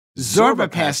Zorba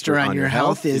Pastor on Your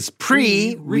Health is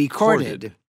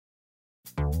pre-recorded.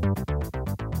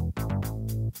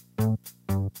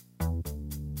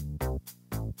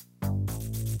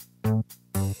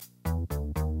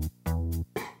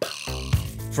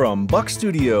 From Buck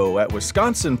Studio at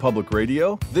Wisconsin Public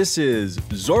Radio, this is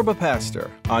Zorba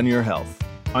Pastor on Your Health.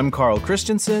 I'm Carl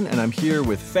Christensen, and I'm here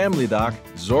with family doc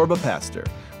Zorba Pastor.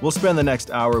 We'll spend the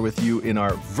next hour with you in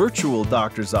our virtual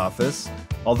doctor's office,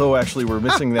 although actually we're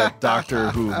missing that doctor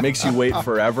who makes you wait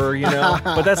forever, you know?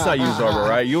 But that's not you, Zorba,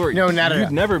 right? You'd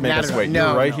never make us wait.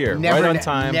 You're right here, right on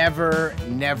time. Never.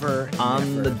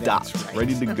 On the dot, right.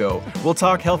 Ready to go. We'll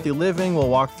talk healthy living, we'll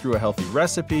walk through a healthy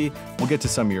recipe, we'll get to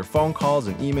some of your phone calls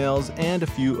and emails, and a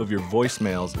few of your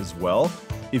voicemails as well.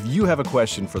 If you have a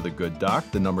question for the good doc,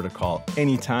 the number to call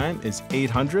anytime is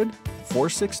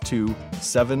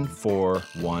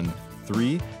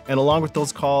 800-462-7413. And along with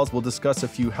those calls, we'll discuss a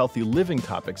few healthy living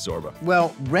topics, Zorba.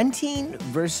 Well, renting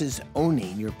versus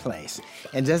owning your place.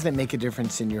 And does that make a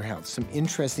difference in your health? Some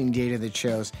interesting data that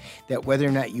shows that whether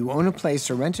or not you own a place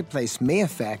or rent a place may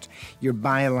affect your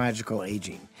biological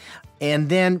aging. And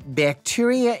then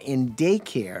bacteria in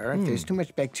daycare, if there's too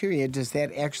much bacteria, does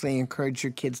that actually encourage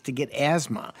your kids to get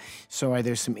asthma? So are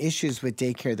there some issues with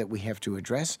daycare that we have to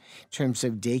address in terms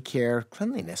of daycare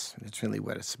cleanliness? That's really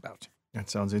what it's about. That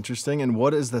sounds interesting. And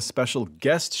what is the special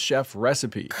guest chef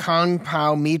recipe?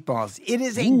 Kungpao Meatballs. It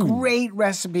is a great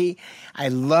recipe. I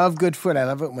love good food. I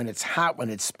love it when it's hot, when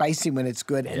it's spicy, when it's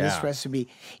good. And this recipe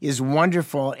is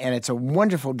wonderful, and it's a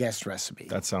wonderful guest recipe.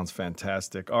 That sounds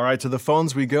fantastic. All right, to the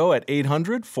phones we go at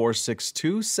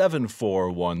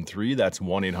 800-462-7413. That's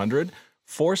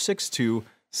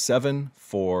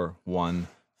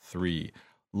 1-800-462-7413.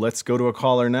 Let's go to a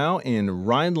caller now in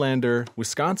Rhinelander,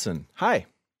 Wisconsin. Hi.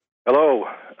 Hello.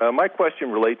 My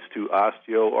question relates to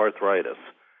osteoarthritis.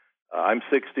 I'm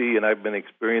 60, and I've been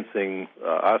experiencing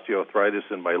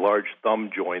osteoarthritis in my large thumb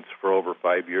joints for over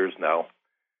 5 years now.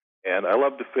 And I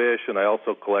love to fish, and I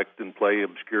also collect and play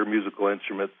obscure musical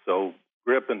instruments, so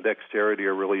grip and dexterity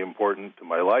are really important to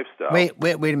my lifestyle. Wait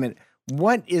a minute.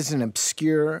 What is an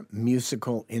obscure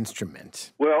musical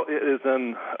instrument? Well, it is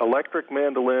an electric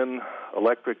mandolin,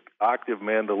 electric octave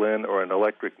mandolin, or an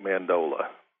electric mandola.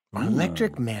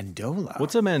 Electric mandola.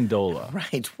 What's a mandola?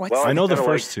 Right. Well, I know the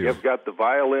first two. You've got the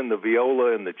violin, the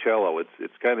viola, and the cello.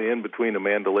 It's kind of in between a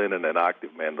mandolin and an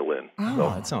octave mandolin.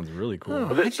 Oh, that sounds really cool.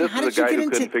 Oh. This is a guy who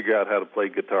couldn't figure out how to play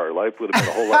guitar. Life would have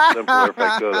been a whole lot simpler if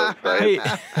I could have. Hey,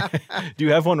 do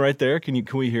you have one right there? Can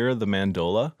we hear the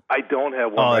mandola? I don't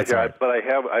have one right here, right. but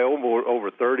I own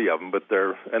over 30 of them.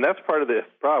 And that's part of the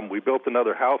problem. We built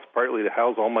another house partly to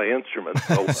house all my instruments,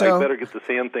 so I better get this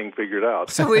hand thing figured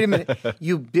out. So wait a minute.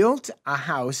 You built a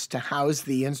house to house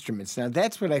the instruments. Now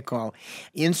that's what I call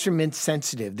instrument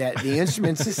sensitive. That the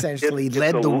instruments essentially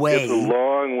led the way. It's a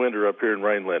long winter up here in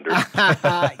Rhinelander.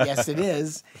 Yes, it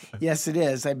is. Yes, it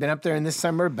is. I've been up there in the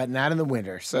summer, but not in the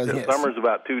winter. So the summer's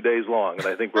about 2 days long, and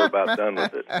I think we're about done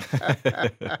with it.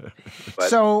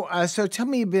 So tell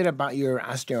me a bit about your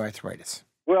osteoarthritis.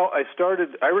 Well, I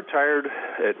retired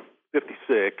at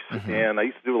 56, and I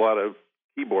used to do a lot of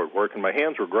keyboard work, and my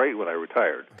hands were great when I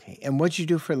retired. Okay, and what'd you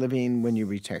do for a living when you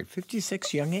retired?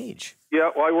 56, young age.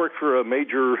 Yeah, well, I worked for a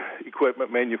major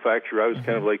equipment manufacturer. I was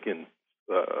kind of like in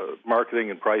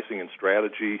marketing and pricing and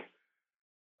strategy.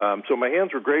 So my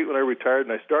hands were great when I retired,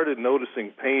 and I started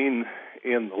noticing pain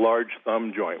in the large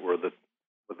thumb joint where the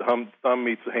thumb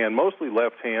meets the hand, mostly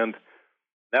left hand.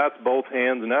 Now it's both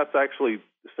hands, and that's actually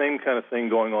the same kind of thing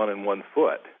going on in one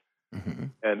foot.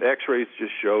 And X-rays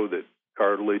just show that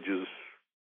cartilage is,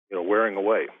 wearing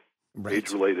away,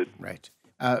 age-related. Right.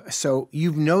 So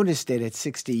you've noticed it at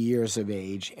 60 years of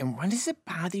age, and when does it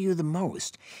bother you the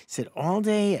most? Is it all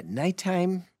day, at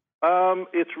nighttime?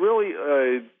 It's really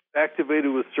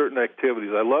activated with certain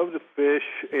activities. I love to fish,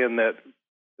 and an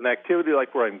activity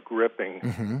like where I'm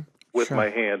gripping with my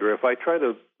hand, or if I try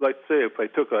to, let's say, if I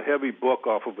took a heavy book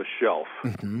off of a shelf,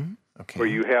 where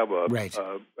you have a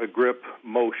grip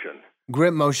motion.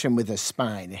 Grip motion with a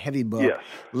spine, a heavy book,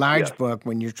 large book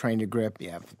when you're trying to grip,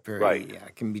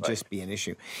 it can just be an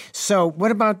issue. So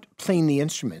what about playing the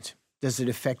instrument? Does it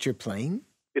affect your playing?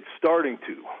 It's starting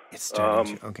to. It's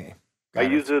starting to, okay. I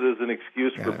use it as an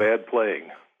excuse for bad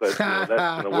playing. But that's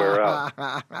going to wear out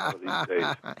these days.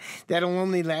 That'll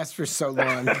only last for so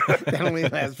long. There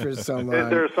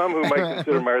are some who might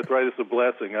consider my arthritis a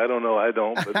blessing. I don't know. I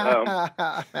don't.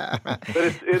 But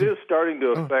it is starting to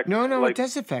affect. No, it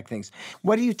does affect things.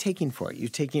 What are you taking for it? You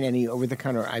taking any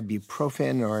over-the-counter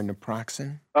ibuprofen or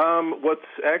naproxen? What's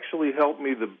actually helped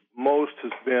me the most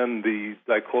has been the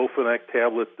diclofenac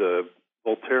tablet, the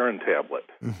Voltaren tablet.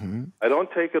 Mm-hmm. I don't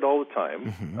take it all the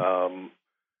time. Mm-hmm.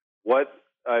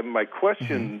 My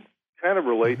question kind of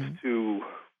relates to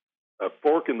a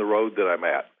fork in the road that I'm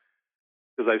at,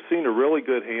 because I've seen a really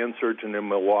good hand surgeon in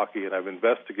Milwaukee, and I've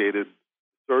investigated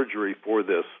surgery for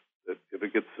this, if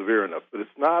it gets severe enough. But it's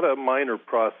not a minor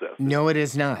process. No, it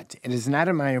is not. It is not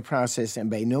a minor process, and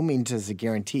by no means does it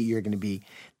guarantee you're going to be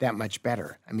that much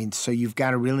better. I mean, so you've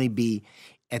got to really be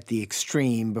at the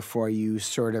extreme before you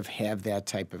sort of have that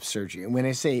type of surgery. And when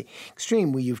I say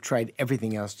extreme, well, you've tried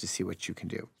everything else to see what you can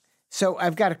do. So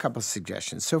I've got a couple of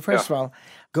suggestions. So first of all,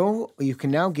 you can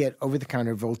now get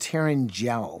over-the-counter Voltaren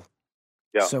gel.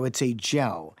 Yeah. So it's a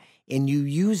gel, and you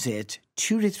use it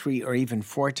 2 to 3 or even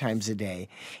 4 times a day.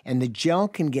 And the gel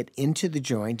can get into the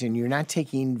joint, and you're not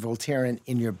taking Voltaren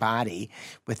in your body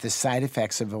with the side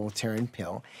effects of a Voltaren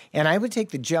pill. And I would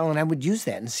take the gel, and I would use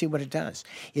that and see what it does.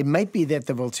 It might be that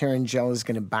the Voltaren gel is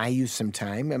going to buy you some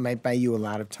time. It might buy you a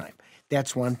lot of time.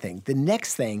 That's one thing. The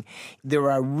next thing,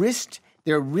 there are wrist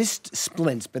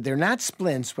splints, but they're not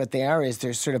splints. What they are is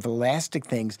they're sort of elastic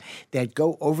things that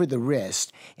go over the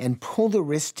wrist and pull the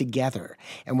wrist together.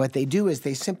 And what they do is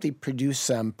they simply produce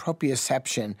some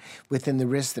proprioception within the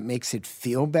wrist that makes it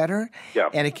feel better. Yeah.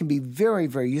 And it can be very,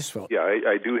 very useful. Yeah,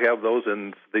 I do have those,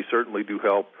 and they certainly do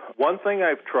help. One thing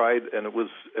I've tried, and it was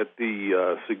at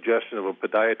the suggestion of a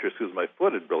podiatrist because my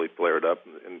foot had really flared up,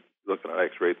 and looking at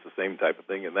x-ray, it's the same type of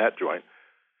thing in that joint,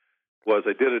 was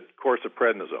I did a course of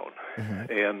prednisone.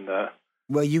 And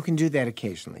well, you can do that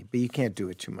occasionally, but you can't do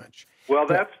it too much. Well,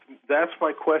 that's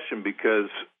my question, because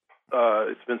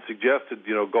it's been suggested,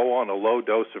 go on a low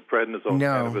dose of prednisone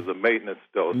kind of as a maintenance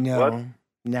dose. No,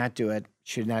 not do it.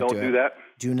 Should not do it. Don't do that?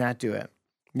 Do not do it.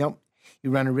 Nope.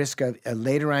 You run a risk of,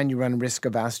 later on, you run a risk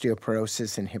of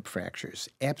osteoporosis and hip fractures.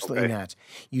 Absolutely not.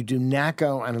 You do not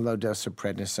go on a low dose of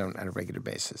prednisone on a regular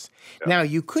basis. Yeah. Now,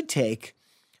 you could take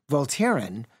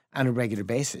Voltaren on a regular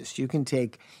basis. You can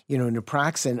take,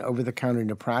 naproxen, over-the-counter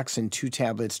naproxen, 2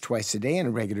 tablets twice a day on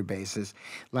a regular basis.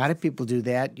 A lot of people do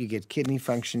that. You get kidney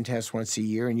function tests once a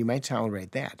year, and you might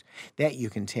tolerate that. That you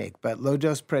can take. But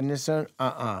low-dose prednisone,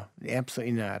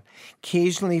 absolutely not.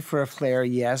 Occasionally for a flare,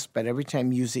 yes, but every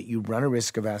time you use it, you run a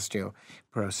risk of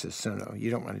osteoporosis. So no, you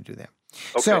don't want to do that.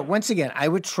 Okay. So once again, I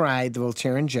would try the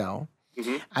Voltaren gel.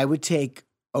 I would take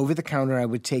over-the-counter, I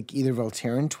would take either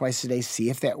Voltaren twice a day, see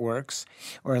if that works,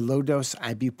 or a low-dose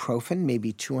ibuprofen,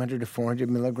 maybe 200 to 400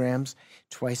 milligrams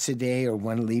twice a day, or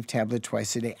 1 Aleve tablet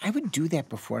twice a day. I would do that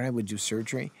before I would do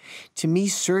surgery. To me,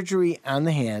 surgery on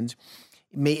the hand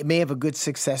may have a good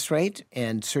success rate,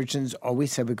 and surgeons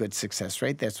always have a good success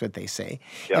rate. That's what they say.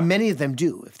 Yeah. And many of them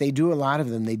do. If they do a lot of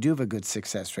them, they do have a good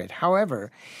success rate.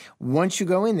 However, once you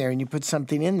go in there and you put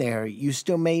something in there, you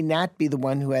still may not be the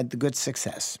one who had the good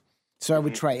success. So I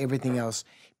would try everything else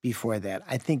before that.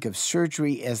 I think of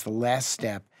surgery as the last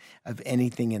step of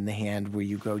anything in the hand where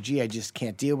you go, gee, I just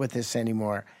can't deal with this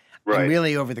anymore. Right. I'm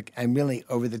really over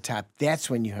the top. That's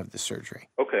when you have the surgery.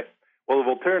 Okay. Well, the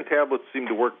Voltaren tablets seem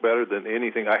to work better than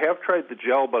anything. I have tried the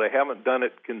gel, but I haven't done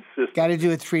it consistently. Got to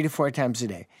do it 3 to 4 times a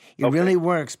day. It really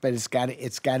works, but it's got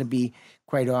to be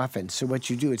quite often. So what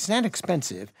you do, it's not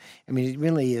expensive. I mean, it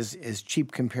really is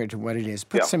cheap compared to what it is.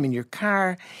 Put some in your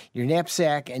car, your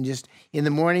knapsack, and just in the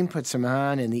morning put some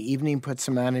on, in the evening put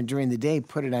some on, and during the day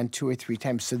put it on 2 or 3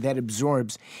 times so that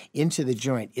absorbs into the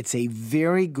joint. It's a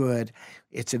very good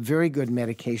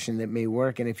medication that may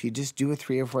work. And if you just do it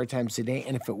 3 or 4 times a day,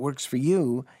 and if it works for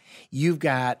you, you've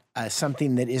got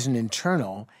something that isn't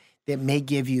internal that may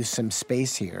give you some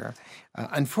space here.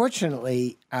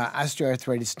 Unfortunately,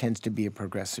 osteoarthritis tends to be a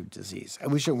progressive disease. I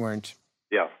wish it weren't,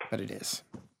 but it is.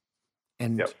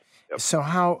 And so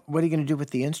what are you going to do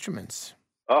with the instruments?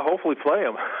 Hopefully play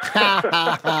them.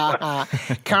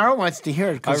 Karl wants to hear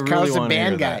it because Karl's a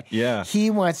band guy. Yeah. He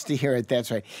wants to hear it.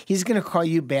 That's right. He's going to call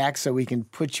you back so we can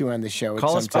put you on the show.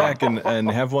 Call us back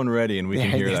and have one ready and we can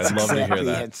hear that. I'd love to hear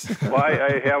that. Well,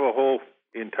 I have a whole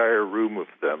entire room of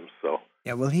them, so.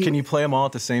 Yeah, well, can you play them all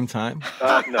at the same time?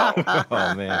 No.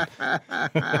 Oh, man.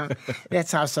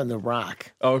 That's House on the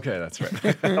Rock. Okay, that's right.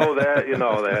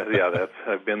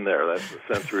 I've been there. That's a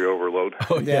sensory overload.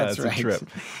 Oh, yeah, that's right. A trip.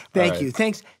 Thank you.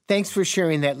 Thanks for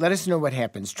sharing that. Let us know what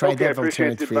happens. Try that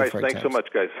Voltaren 3 or 4 times. Thanks so much,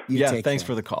 guys. Thanks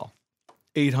for the call.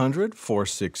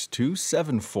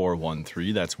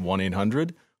 800-462-7413. That's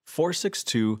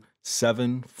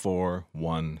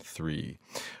 1-800-462-7413.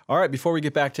 All right, before we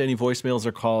get back to any voicemails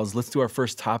or calls, let's do our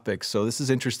first topic. So this is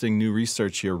interesting new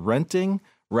research here. Renting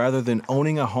rather than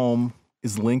owning a home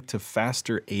is linked to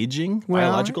faster aging,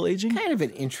 biological aging? Kind of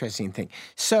an interesting thing.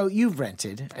 So you've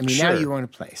rented. I mean, Sure. now you own a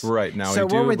place. Right, now so I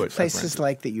do, what were the but I've places rented.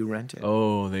 like that you rented?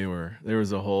 Oh, there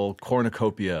was a whole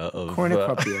cornucopia of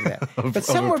That. of But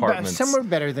some were apartments. some were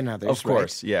better than others, Of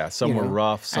course, right? yeah. Some You were know,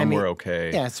 rough, some were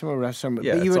okay. Yeah, some were rough, some were...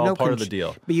 Yeah, but you it's had all no part of the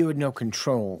deal. But you had no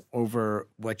control over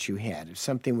what you had. If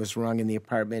something was wrong in the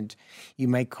apartment, you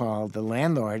might call the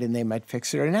landlord and they might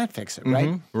fix it or not fix it,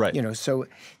 right? Right. You know, so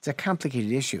it's a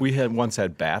complicated issue. We once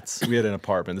had bats. We had an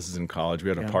apartment. This is in college. We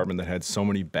had an apartment that had so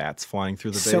many bats flying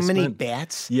through the basement. So many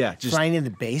bats just flying in the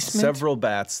basement? Several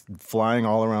bats flying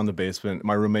all around the basement.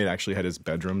 My roommate actually had his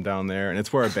bedroom down there, and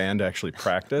it's where our band actually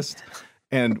practiced.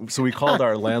 And so we called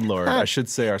our landlord, I should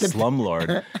say our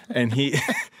slumlord, and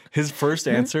his first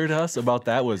answer to us about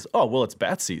that was, "Oh, well, it's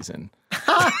bat season."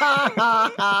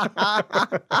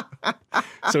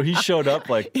 So he showed up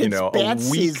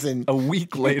a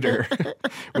week later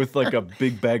with like a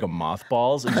big bag of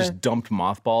mothballs and just dumped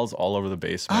mothballs all over the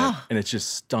basement. And it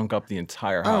just stunk up the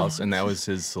entire house. And that was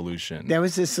his solution. That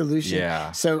was his solution?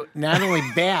 Yeah. So not only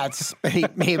bats, but he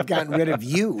may have gotten rid of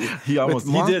you. He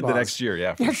did the next year,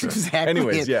 yeah, for That's sure. exactly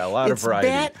Anyways, it. yeah, a lot of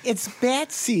variety. It's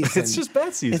bat season. It's just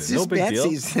bat season. It's just no big bat deal.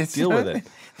 season. Deal with it.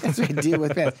 That's what I deal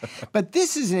with that. But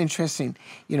this is an interesting,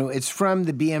 it's from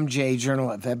the BMJ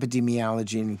Journal of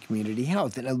Epidemiology and Community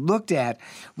Health. And it looked at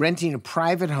renting a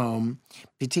private home,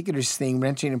 particular thing,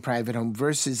 renting a private home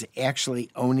versus actually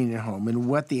owning a home and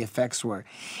what the effects were.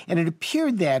 And it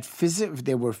appeared that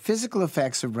there were physical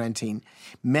effects of renting,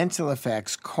 mental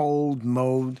effects, cold,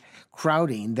 mold,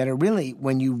 crowding, that are really,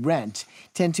 when you rent,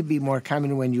 tend to be more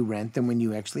common when you rent than when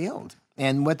you actually own.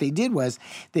 And what they did was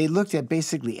they looked at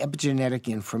basically epigenetic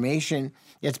information.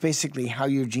 It's basically how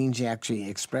your genes actually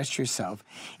express yourself.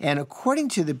 And according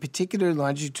to the particular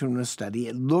longitudinal study,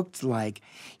 it looked like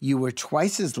you were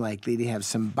twice as likely to have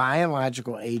some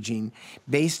biological aging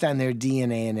based on their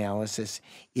DNA analysis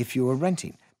if you were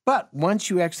renting. But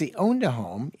once you actually owned a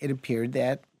home, it appeared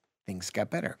that things got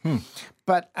better.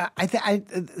 But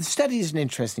the study is an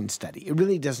interesting study. It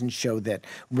really doesn't show that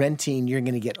renting, you're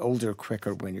going to get older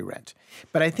quicker when you rent.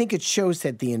 But I think it shows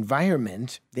that the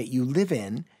environment that you live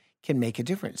in can make a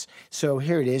difference. So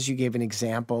here it is. You gave an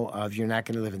example of you're not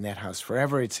going to live in that house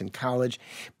forever. It's in college.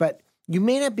 But you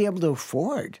may not be able to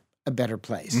afford a better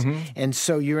place. And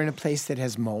so you're in a place that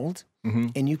has mold,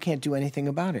 and you can't do anything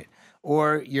about it.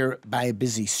 Or you're by a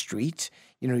busy street.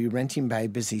 You're renting by a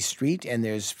busy street, and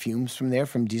there's fumes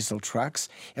from diesel trucks.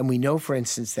 And we know, for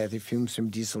instance, that the fumes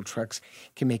from diesel trucks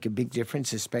can make a big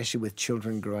difference, especially with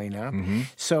children growing up.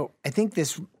 So I think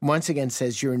this, once again,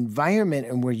 says your environment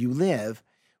and where you live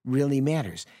really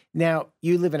matters. Now,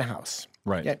 you live in a house.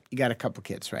 Right. Yeah, you got a couple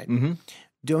kids, right?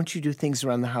 Don't you do things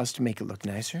around the house to make it look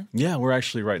nicer? Yeah, we're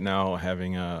actually right now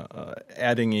having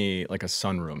adding a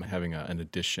sunroom, having an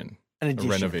addition. A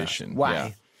renovation. Why?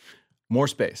 Yeah. More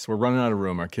space. We're running out of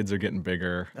room. Our kids are getting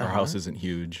bigger. Our house isn't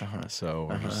huge, so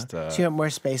we're just... so you want more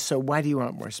space. So why do you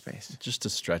want more space? Just to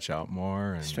stretch out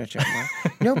more. And... Stretch out more?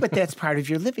 No, but that's part of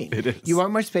your living. It is. You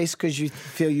want more space because you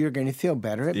feel you're going to feel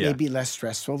better. It may be less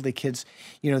stressful. The kids,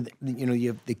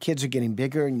 the kids are getting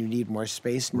bigger and you need more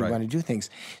space and you want to do things.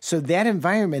 So that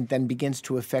environment then begins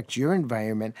to affect your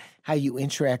environment, how you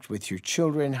interact with your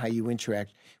children, how you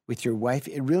interact with your wife.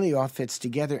 It really all fits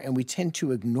together, and we tend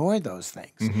to ignore those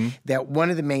things. That one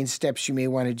of the main steps you may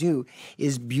want to do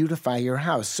is beautify your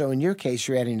house. So in your case,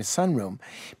 you're adding a sunroom.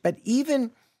 But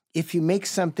even if you make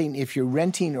something, if you're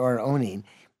renting or owning,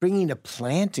 bringing a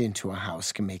plant into a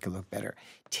house can make it look better.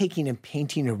 Taking and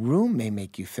painting a room may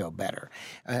make you feel better.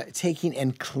 Taking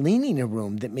and cleaning a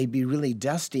room that may be really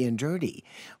dusty and dirty,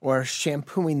 or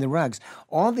shampooing the rugs.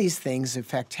 All these things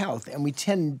affect health, and we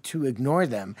tend to ignore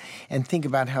them and think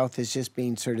about health as just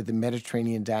being sort of the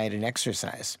Mediterranean diet and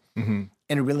exercise. And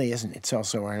it really isn't. It's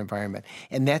also our environment.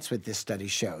 And that's what this study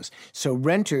shows. So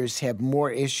renters have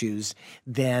more issues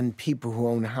than people who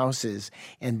own houses,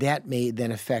 and that may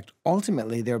then affect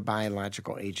ultimately their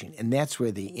biological aging. And that's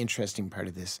where the interesting part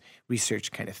of this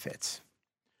research kind of fits.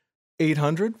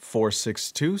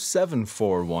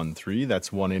 800-462-7413.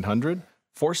 That's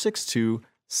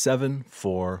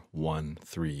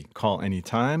 1-800-462-7413. Call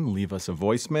anytime. Leave us a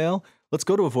voicemail. Let's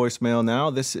go to a voicemail now.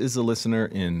 This is a listener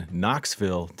in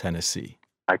Knoxville, Tennessee.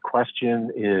 My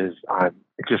question is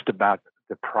just about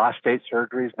the prostate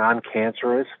surgeries,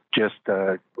 non-cancerous, just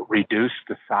reduce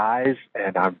the size,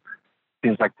 and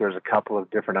seems like there's a couple of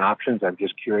different options. I'm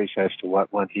just curious as to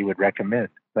what one he would recommend.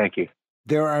 Thank you.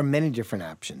 There are many different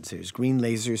options. There's green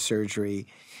laser surgery.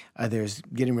 There's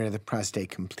getting rid of the prostate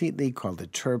completely, called a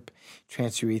TURP,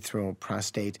 transurethral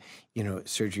prostate,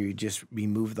 surgery. You just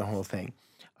remove the whole thing.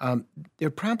 there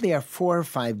probably are 4 or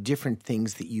 5 different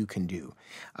things that you can do.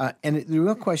 And the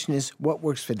real question is, what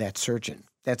works for that surgeon?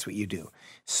 That's what you do.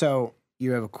 So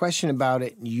you have a question about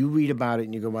it, and you read about it,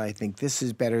 and you go, well, I think this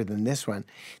is better than this one.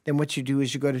 Then what you do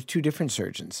is you go to 2 different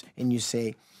surgeons, and you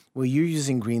say, well, you're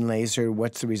using green laser.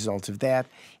 What's the result of that?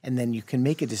 And then you can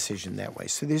make a decision that way.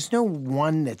 So there's no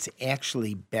one that's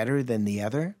actually better than the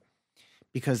other,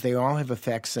 because they all have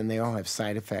effects and they all have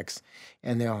side effects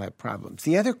and they all have problems.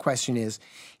 The other question is,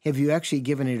 have you actually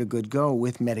given it a good go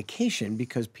with medication?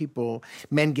 Because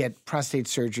men get prostate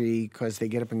surgery because they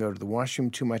get up and go to the washroom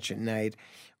too much at night,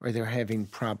 or they're having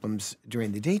problems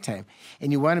during the daytime.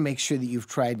 And you want to make sure that you've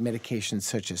tried medications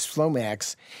such as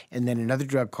Flomax and then another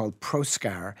drug called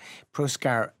Proscar,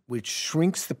 which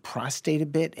shrinks the prostate a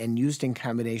bit, and used in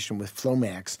combination with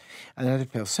Flomax, another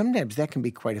pill. Sometimes that can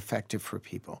be quite effective for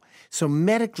people. So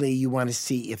medically, you want to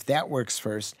see if that works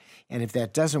first, and if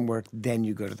that doesn't work, then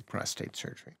you go to the prostate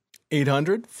surgery.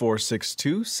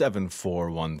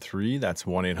 800-462-7413. That's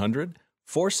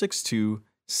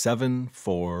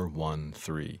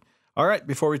 1-800-462-7413. All right,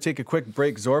 before we take a quick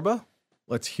break, Zorba,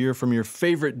 let's hear from your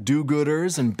favorite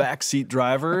do-gooders and backseat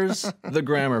drivers, the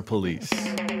Grammar Police.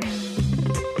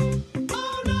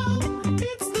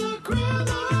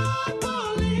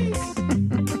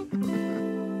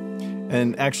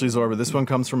 And actually, Zorba, this one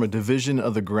comes from a division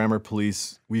of the Grammar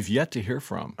Police we've yet to hear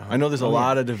from. I know there's a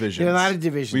lot of divisions. There are a lot of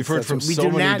divisions. We've heard from so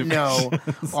many divisions. We do not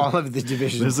know all of the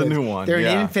divisions. There's a new one. There are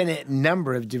an infinite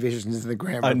number of divisions in the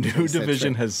Grammar Police. A new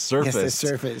division has surfaced. Yes, has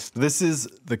surfaced. This is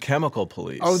the Chemical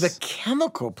Police. Oh, the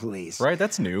Chemical Police. Right?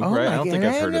 That's new, right? I don't think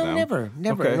I've heard of them.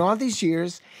 Never. Okay. In all these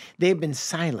years, they've been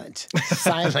silent.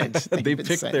 They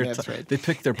picked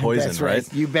their poison, That's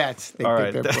right? You bet. They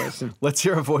picked their poison. Let's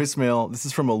hear a voicemail. This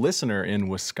is from a listener in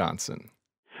Wisconsin.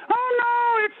 Oh,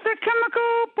 no, it's the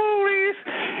Chemical Police.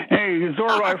 Hey,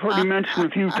 Zorba, I've heard you mention a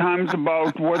few times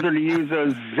about whether to use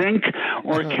a zinc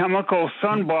or chemical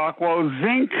sunblock. Well,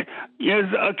 zinc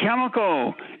is a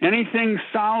chemical. Anything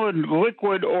solid,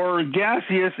 liquid, or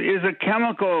gaseous is a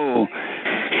chemical.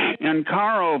 And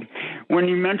Karl, when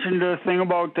you mentioned the thing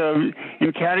about in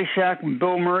Caddyshack,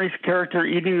 Bill Murray's character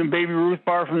eating the Baby Ruth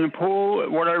bar from the pool,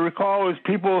 what I recall is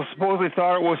people supposedly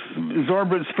thought it was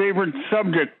Zorba's favorite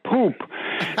subject, poop.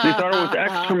 They thought it was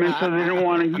excrement, so they didn't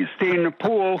want to stay in the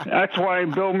pool. That's why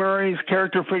Bill Murray's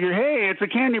character figured, hey, it's a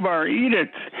candy bar, eat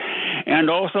it. And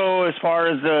also, as far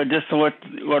as just to let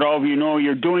all of you know,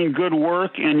 you're doing good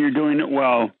work and you're doing it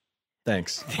well.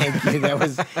 Thanks. Thank you. That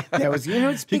was.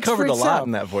 It speaks he covered for a lot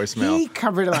in that voicemail. He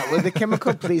covered a lot. Well, the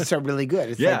Chemical Police are really good.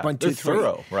 It's like 1, 2, 3. They're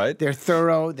thorough, right? They're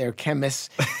thorough. They're chemists.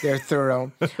 They're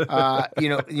thorough.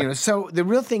 So the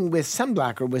real thing with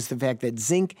sunblocker was the fact that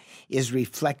zinc is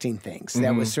reflecting things.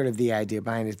 That was sort of the idea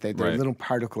behind it. That they're little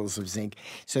particles of zinc,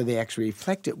 so they actually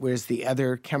reflect it. Whereas the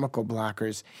other chemical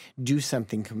blockers do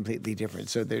something completely different.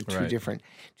 So they're two different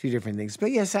things.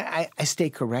 But yes, I stay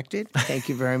corrected. Thank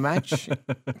you very much.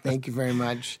 Thank you very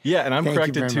much. Yeah, and I'm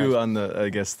corrected too on the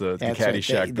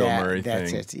Caddyshack Bill Murray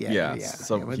thing. That's it. Yeah.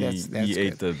 So well, he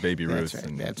ate good. the Baby Ruth.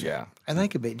 That's right. I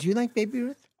like a baby. Do you like Baby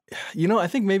Ruth? You know, I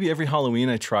think maybe every Halloween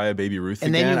I try a Baby Ruth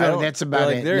and again. And then you go, that's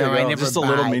about it. There you go. I never Just buy. A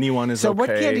little mini one is okay. So what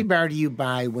candy bar do you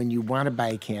buy when you want to buy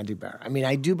a candy bar? I mean,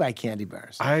 I do buy candy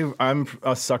bars. I'm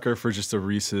a sucker for just a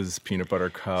Reese's peanut butter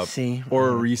cup. See? Or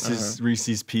a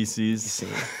Reese's Pieces. See?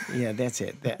 Yeah, that's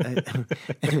it.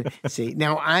 See?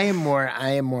 Now, I am more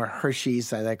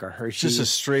Hershey's. I like a Hershey's. Just a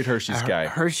straight Hershey's guy.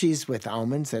 Hershey's with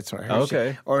almonds. That's what Hershey's.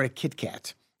 Okay. Or a Kit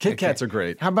Kat. Kit Kats are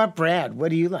great. How about Brad? What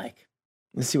do you like?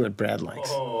 Let's see what Brad likes.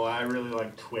 Oh, I really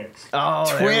like Twix. Oh,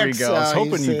 Twix. There we go. I was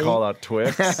hoping you'd call out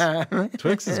Twix.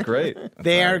 Twix is great.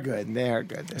 They are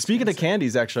good. Speaking of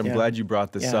candies, actually, I'm glad you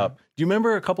brought this up. Do you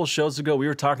remember a couple shows ago we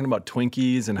were talking about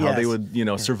Twinkies and how they would,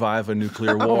 survive a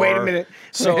nuclear war? Oh, wait a minute.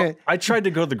 So I tried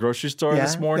to go to the grocery store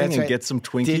this morning and get some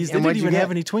Twinkies. They didn't even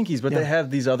have any Twinkies, but they have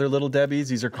these other Little Debbies.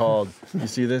 These are called, you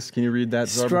see this? Can you read that,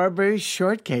 Zorba? Strawberry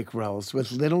shortcake rolls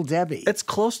with Little Debbie. It's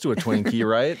close to a Twinkie,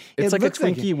 right? It's like a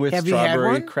Twinkie with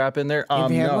strawberry crap in there.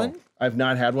 Have you had one? I've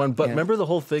not had one, but remember the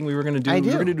whole thing we were going to do? We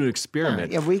were going to do an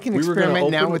experiment. Yeah, we can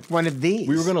experiment now with one of these.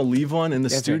 We were going to leave one in the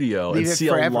studio and see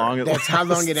how long it lasts. That's how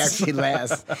long it actually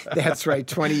lasts. That's right,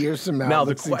 20 years from now. Now, it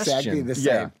looks exactly the same.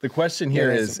 Yeah, the question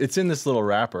here is, it's in this little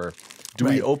wrapper. Do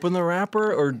we open the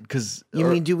wrapper or because... You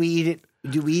mean, do we eat it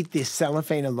Do we eat the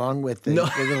cellophane along with the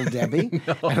Little Debbie?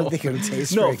 No. I don't think it'll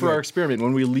taste No, very for good. our experiment,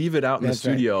 when we leave it out in the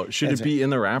studio, should it be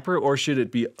in the wrapper or should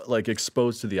it be like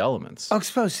exposed to the elements? Oh,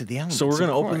 exposed to the elements. So we're going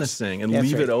to of open course. this thing and That's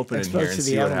leave right. it open in here Exposed and to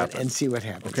see the what element happens. And see what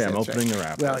happens. Okay, I'm That's opening right. the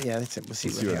wrapper. Well, yeah, that's it. We'll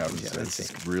see what happens. Yeah, let's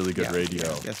It's see. really good radio. Yeah,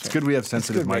 that's It's right. good we have It's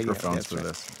sensitive good radio. microphones That's for right.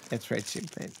 this. That's right, Sue.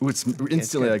 Ooh, it's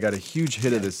instantly good. I got a huge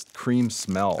hit of this cream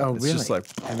smell. Oh, it's really? just like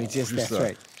That's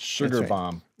right. Sugar That's right.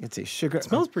 bomb. It's a sugar. It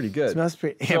smells pretty good. Smells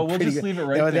pretty. So we'll pretty just good. leave it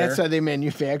right no, there. That's how they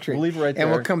manufacture it. We'll leave it right there.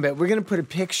 And we'll come back. We're going to put a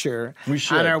picture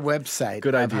on our website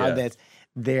Good of how idea. that's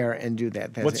there and do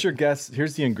that. That's What's it. your guess?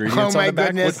 Here's the ingredients Oh, on my the back.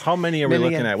 goodness. How many are we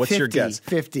looking at? What's your 50, guess?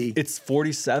 50. It's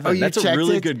 47. Oh, you That's a checked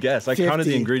really it? good guess. I 50. counted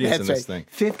the ingredients That's in this right.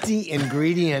 thing. 50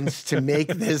 ingredients to make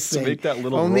this To thing. make that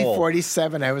little Only roll.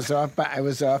 47. I was off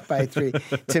by 3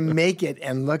 to make it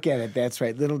and look at it. That's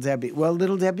right. Little Debbie. Well,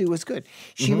 Little Debbie was good.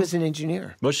 She was an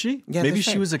engineer. Was she? Yeah, Maybe that's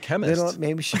she right. was a chemist.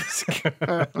 Maybe she was a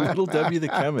chemist. Little Debbie the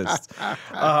chemist.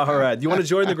 All right. You want to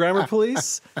join the Grammar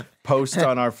Police? Post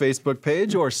on our Facebook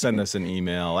page or send us an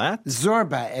email at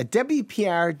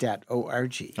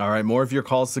Zorba@WPR.org. All right, more of your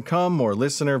calls to come, more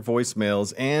listener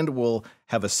voicemails, and we'll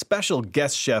have a special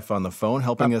guest chef on the phone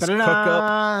helping us cook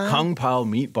up Kungpao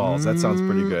Meatballs. That sounds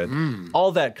pretty good.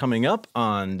 All that coming up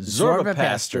on Zorba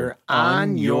Pastor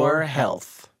on Your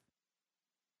Health.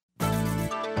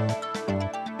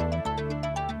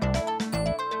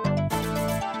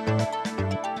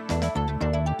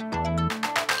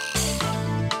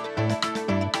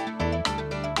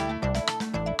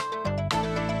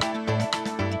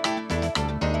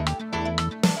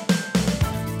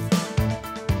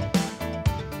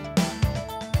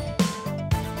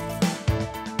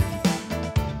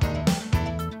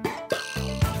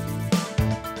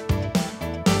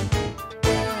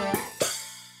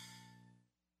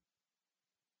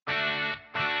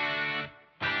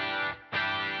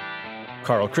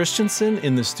 Karl Christensen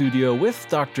in the studio with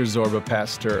Dr. Zorba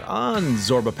Pastor on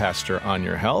Zorba Pastor on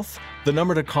Your Health. The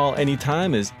number to call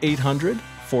anytime is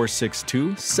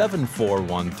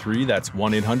 800-462-7413. That's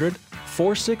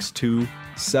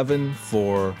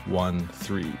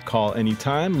 1-800-462-7413. Call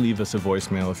anytime. Leave us a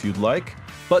voicemail if you'd like.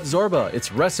 But Zorba,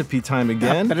 it's recipe time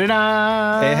again.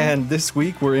 And this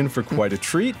week we're in for quite a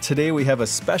treat. Today we have a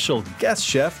special guest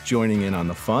chef joining in on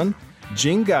the fun.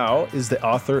 Jing Gao is the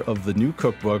author of the new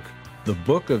cookbook, The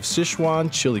Book of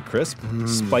Sichuan Chili Crisp,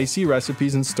 Spicy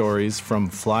Recipes and Stories from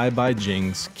Fly by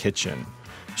Jing's Kitchen.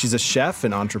 She's a chef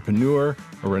and entrepreneur,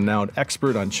 a renowned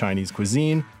expert on Chinese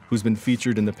cuisine, who's been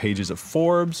featured in the pages of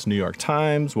Forbes, New York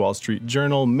Times, Wall Street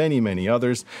Journal, many, many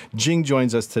others. Jing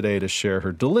joins us today to share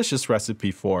her delicious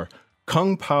recipe for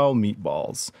Kungpao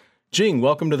Meatballs. Jing,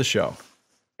 welcome to the show.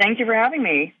 Thank you for having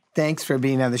me. Thanks for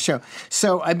being on the show.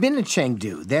 So I've been to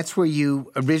Chengdu. That's where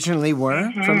you originally were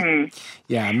from?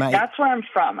 Yeah, that's where I'm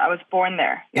from. I was born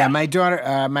there. Yeah, my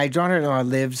daughter-in-law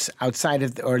lived outside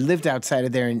of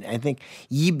there, in I think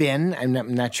Yibin. I'm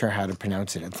not sure how to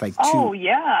pronounce it. It's like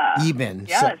Yibin.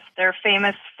 Yes, they're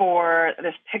famous for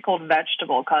this pickled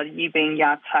vegetable called yibing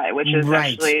yacai, which is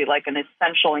actually like an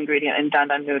essential ingredient in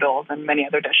dandan noodles and many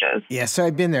other dishes. Yeah, so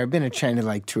I've been there. I've been to China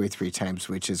like 2 or 3 times,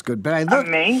 which is good. But I looked.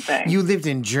 Amazing. You lived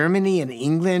in Germany and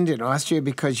England and Austria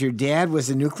because your dad was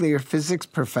a nuclear physics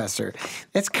professor.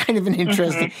 That's kind of an interesting.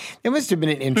 That must have been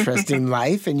an interesting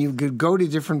life, and you could go to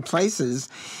different places.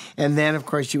 And then, of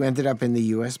course, you ended up in the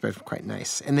U.S., but quite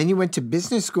nice. And then you went to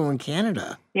business school in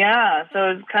Canada. Yeah, so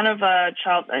it was kind of an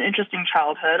interesting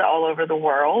childhood all over the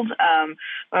world. I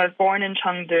was born in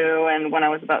Chengdu, and when I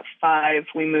was about 5,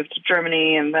 we moved to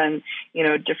Germany, and then,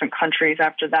 different countries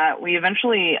after that. We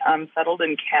eventually settled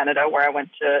in Canada, where I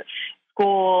went to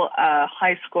school,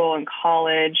 high school, and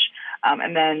college,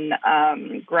 and then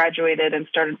graduated and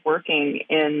started working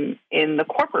in the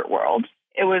corporate world.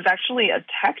 It was actually a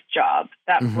tech job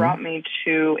that brought me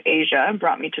to Asia,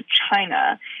 brought me to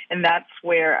China, and that's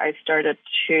where I started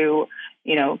to,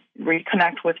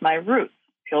 reconnect with my roots,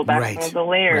 peel back some of the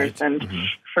layers. And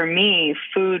for me,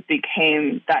 food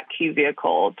became that key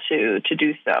vehicle to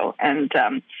do so, and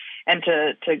to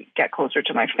get closer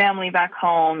to my family back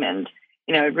home. And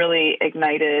it really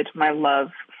ignited my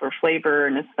love for flavor,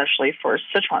 and especially for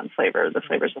Sichuan flavor, the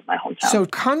flavors of my hometown. So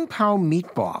Kungpao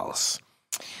Meatballs.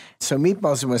 So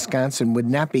meatballs in Wisconsin would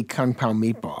not be Kungpao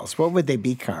meatballs. What would they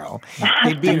be, Karl?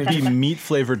 They'd be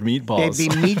meat-flavored meatballs. They'd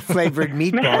be meat-flavored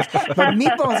meatballs. But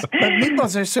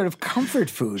meatballs are sort of comfort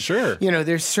food. Sure.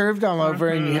 They're served all over,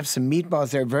 and you have some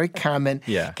meatballs. They're very common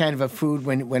kind of a food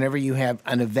whenever you have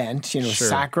an event,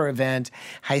 soccer event,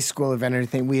 high school event, or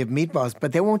anything. We have meatballs,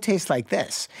 but they won't taste like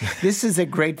this. This is a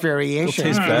great variation.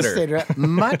 It'll taste better.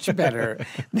 Much better.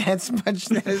 That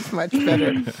is much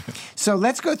better. So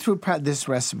let's go through this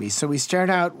recipe. So we start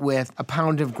out with a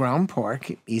pound of ground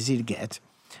pork, easy to get.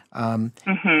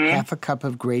 Half a cup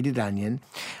of grated onion,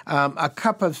 a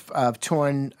cup of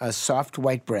torn soft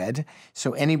white bread,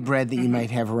 so any bread that you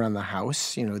might have around the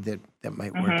house, that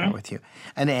might work out with you.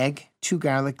 An egg, 2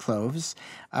 garlic cloves,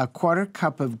 a quarter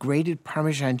cup of grated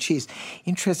Parmesan cheese.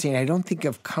 Interesting, I don't think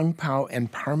of Kungpao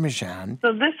and Parmesan.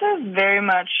 So this is very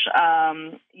much,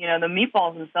 the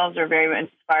meatballs themselves are very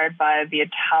inspired by the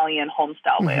Italian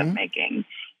home-style way of making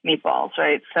meatballs,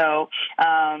 right? So,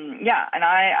 and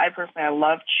I personally, I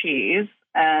love cheese,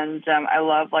 and I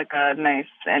love like a nice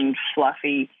and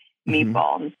fluffy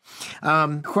meatball.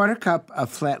 Quarter cup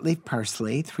of flat leaf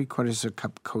parsley, 3/4 of a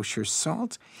cup kosher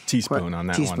salt. Teaspoon on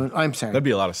that one. Oh, I'm sorry. That'd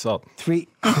be a lot of salt. Sorry.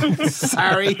 That's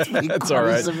all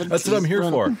right. That's what I'm here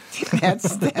for.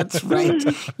 That's right.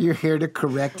 You're here to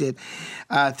correct it.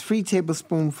 3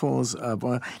 tablespoonfuls of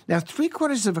oil. Now,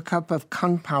 3/4 of a cup of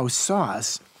Kungpao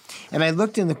sauce. And I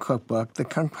looked in the cookbook, the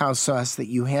Kungpao sauce that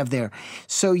you have there.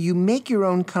 So you make your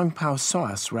own Kungpao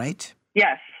sauce, right?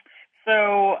 Yes.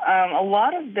 So a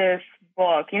lot of this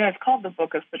book, it's called the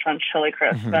Book of Sichuan Chili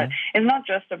Crisp, but it's not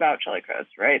just about chili crisp,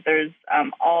 right? There's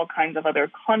all kinds of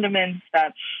other condiments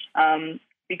that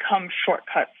become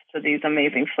shortcuts to these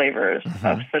amazing flavors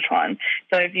of Sichuan.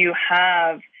 So if you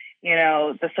have,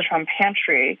 the Sichuan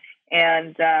pantry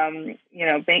and,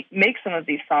 make some of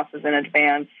these sauces in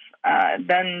advance,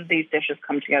 then these dishes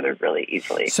come together really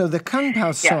easily. So the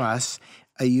Kungpao sauce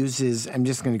uses, I'm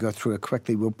just going to go through it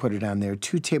quickly. We'll put it on there.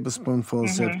 2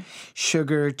 tablespoonfuls of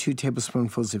sugar, 2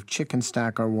 tablespoonfuls of chicken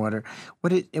stock or water.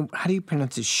 How do you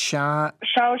pronounce it?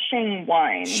 Shaoxing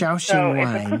wine. Shaoxing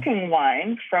wine. It's a cooking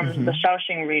wine from the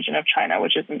Shaoxing region of China,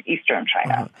 which is in eastern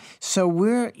China. So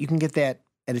you can get that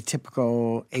at a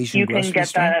typical Asian grocery store? You can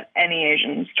get that at any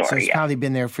Asian store, So it's probably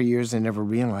been there for years and never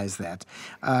realized that.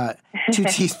 2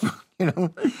 teaspoons.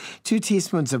 2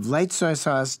 teaspoons of light soy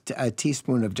sauce, a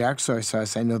teaspoon of dark soy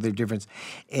sauce. I know the difference.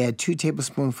 Add 2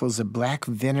 tablespoonfuls of black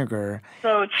vinegar.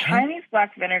 So Chinese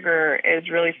black vinegar is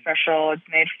really special. It's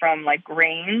made from like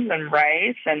grains and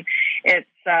rice, and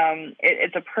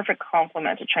it's a perfect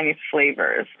complement to Chinese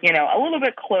flavors. A little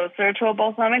bit closer to a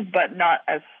balsamic, but not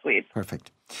as sweet. Perfect.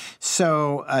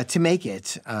 So to make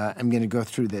it, I'm going to go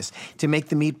through this. To make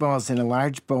the meatballs in a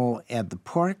large bowl, add the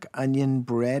pork, onion,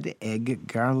 bread, egg,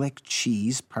 garlic,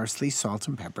 cheese, parsley, salt,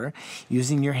 and pepper.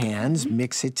 Using your hands,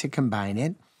 mix it to combine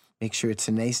it. Make sure it's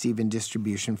a nice, even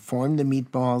distribution. Form the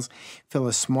meatballs. Fill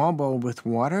a small bowl with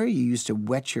water you use to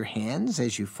wet your hands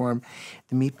as you form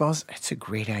the meatballs. That's a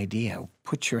great idea.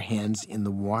 Put your hands in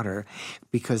the water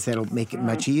because that'll make it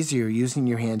much easier. Using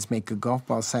your hands, make a golf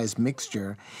ball-sized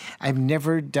mixture. I've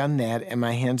never done that, and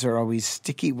my hands are always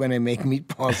sticky when I make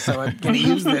meatballs, so I'm going to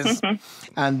use this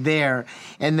on there.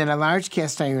 And then a large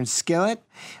cast iron skillet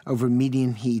over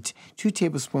medium heat, 2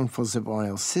 tablespoonfuls of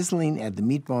oil sizzling. Add the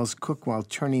meatballs. Cook while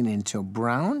turning until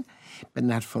brown, but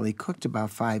not fully cooked,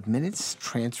 about 5 minutes.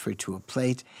 Transfer to a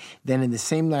plate. Then in the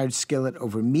same large skillet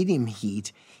over medium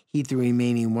heat, heat the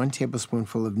remaining 1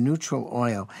 tablespoonful of neutral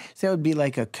oil. So that would be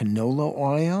like a canola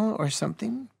oil or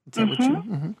something? Is that what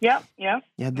you... Yeah.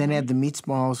 Yeah, then add the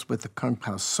meatballs with the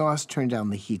Kungpao sauce. Turn down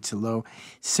the heat to low.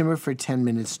 Simmer for 10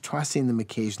 minutes, tossing them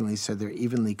occasionally so they're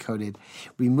evenly coated.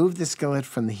 Remove the skillet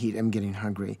from the heat. I'm getting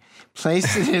hungry.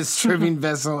 Place it in a serving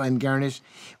vessel and garnish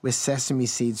with sesame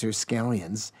seeds or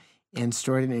scallions. And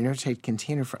store it in an airtight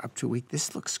container for up to a week.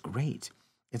 This looks great.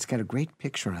 It's got a great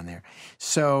picture on there.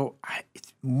 So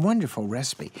it's a wonderful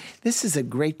recipe. This is a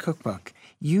great cookbook.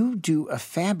 You do a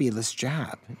fabulous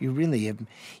job. You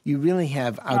really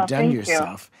have outdone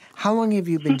yourself. How long have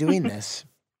you been doing this?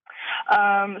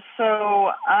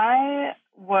 So I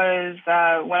was,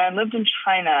 when I lived in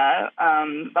China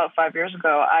about 5 years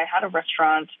ago, I had a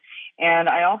restaurant. And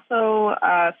I also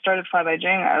started Fly by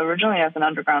Jing originally as an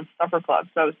underground supper club.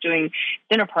 So I was doing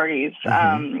dinner parties,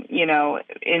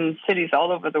 in cities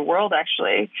all over the world,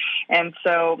 actually. And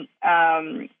so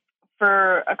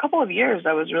for a couple of years,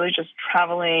 I was really just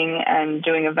traveling and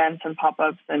doing events and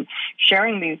pop-ups and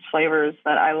sharing these flavors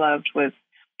that I loved with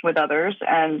others.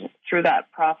 And through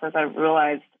that process, I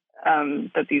realized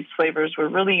that these flavors were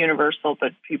really universal,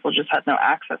 but people just had no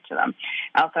access to them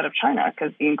outside of China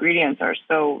because the ingredients are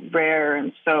so rare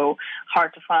and so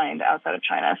hard to find outside of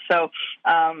China. So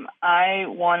I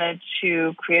wanted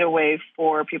to create a way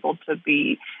for people to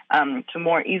be to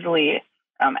more easily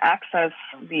access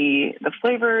the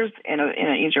flavors in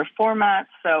an easier format.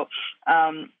 So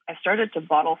I started to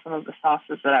bottle some of the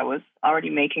sauces that I was already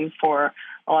making for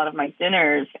a lot of my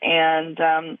dinners, and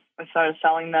I started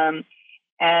selling them.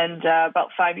 And about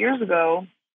 5 years ago,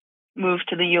 moved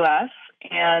to the U.S.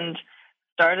 and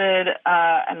started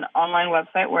an online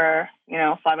website where,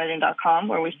 flybyjing.com,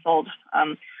 where we sold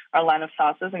our line of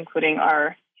sauces, including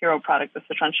our hero product, the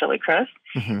Sichuan Chili Crisp,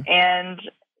 and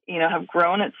have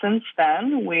grown it since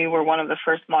then. We were one of the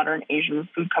first modern Asian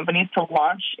food companies to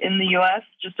launch in the U.S.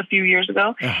 just a few years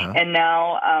ago, and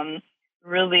now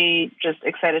really just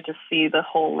excited to see the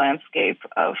whole landscape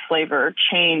of flavor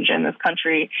change in this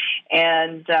country,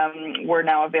 and we're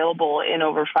now available in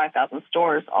over 5,000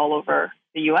 stores all over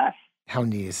the U.S. How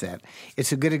neat is that?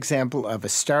 It's a good example of a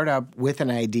startup with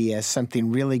an idea, something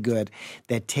really good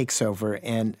that takes over,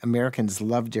 and Americans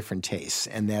love different tastes,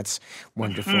 and that's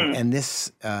wonderful. And this,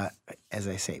 as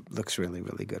I say, looks really,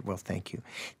 really good. Well, thank you.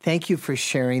 Thank you for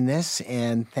sharing this,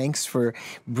 and thanks for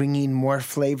bringing more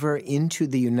flavor into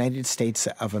the United States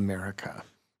of America.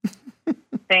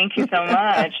 Thank you so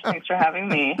much. Thanks for having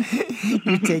me.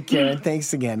 You take care, and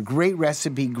thanks again. Great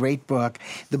recipe, great book.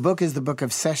 The book is the book of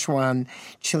Szechuan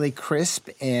Chili Crisp,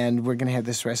 and we're going to have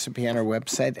this recipe on our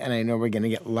website, and I know we're going to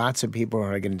get lots of people who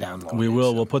are going to download it. We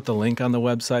will. We'll put the link on the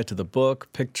website to the book,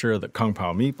 picture of the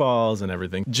Kungpao Meatballs and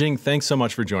everything. Jing, thanks so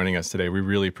much for joining us today. We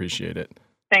really appreciate it.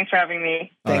 Thanks for having me.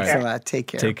 Thanks a lot. Take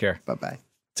care. Take care. Bye-bye.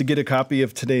 To get a copy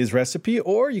of today's recipe,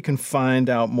 or you can find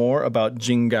out more about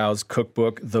Jing Gao's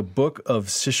cookbook, The Book of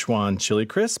Sichuan Chili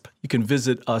Crisp, you can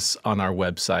visit us on our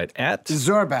website at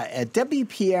Zorba at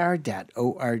WPR.org.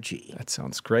 That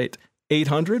sounds great.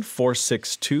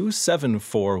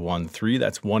 800-462-7413.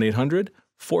 That's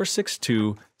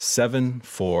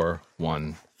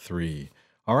 1-800-462-7413.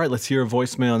 All right, let's hear a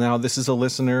voicemail now. This is a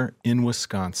listener in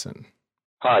Wisconsin.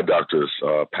 Hi, doctors,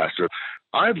 Pastor.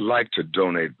 I'd like to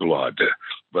donate blood,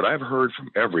 but I've heard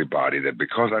from everybody that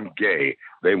because I'm gay,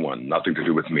 they want nothing to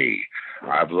do with me.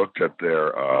 I've looked at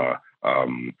their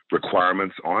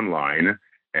requirements online,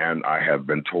 and I have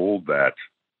been told that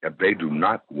they do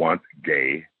not want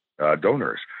gay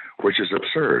donors, which is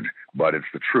absurd, but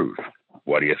it's the truth.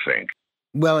 What do you think?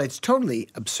 Well, it's totally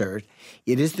absurd.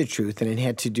 It is the truth, and it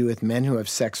had to do with men who have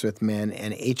sex with men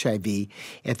and HIV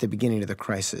at the beginning of the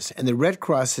crisis. And the Red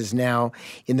Cross is now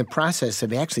in the process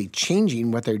of actually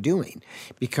changing what they're doing,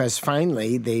 because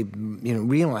finally they,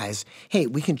 realize, hey,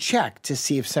 we can check to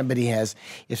see if somebody is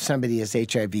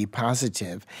HIV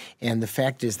positive. And the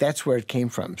fact is that's where it came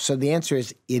from. So the answer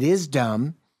is it is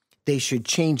dumb. They should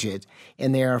change it,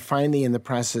 and they are finally in the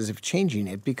process of changing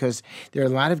it because there are a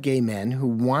lot of gay men who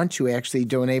want to actually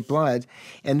donate blood,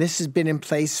 and this has been in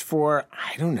place for,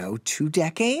 2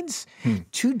 decades?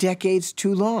 2 decades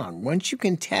too long. Once you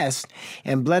can test,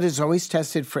 and blood is always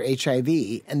tested for HIV,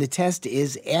 and the test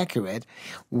is accurate,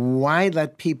 why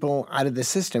let people out of the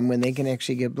system when they can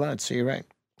actually get blood? So you're right.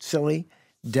 Silly.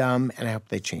 Dumb, and I hope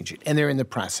they change it. And they're in the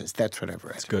process. That's what I've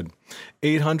read. That's good.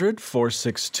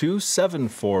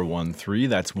 800-462-7413.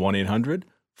 That's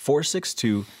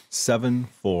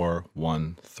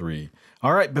 1-800-462-7413.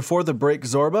 All right, before the break,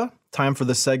 Zorba, time for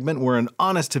the segment where an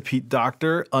honest-to-Pete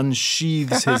doctor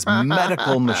unsheathes his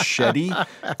medical machete,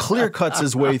 clear cuts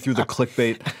his way through the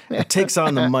clickbait, and takes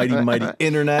on the mighty, mighty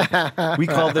internet. We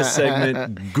call this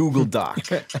segment Google Doc.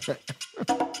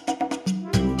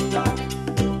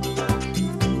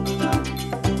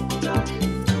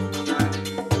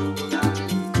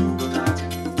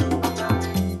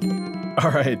 All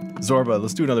right, Zorba,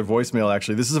 let's do another voicemail,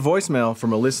 actually. This is a voicemail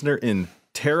from a listener in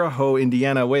Terre Haute,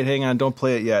 Indiana. Wait, hang on, don't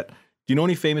play it yet. Do you know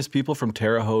any famous people from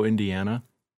Terre Haute, Indiana?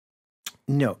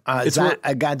 No. Is that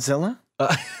a Godzilla?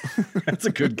 That's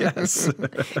a good guess.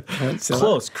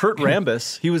 Close. Kurt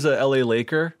Rambis. He was a L.A.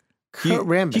 Laker. Kurt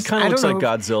Rambis. He kind of looks like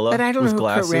Godzilla but I don't with know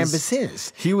glasses. Who Kurt Rambis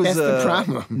is. He was the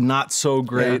problem. Not so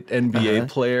great NBA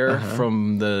player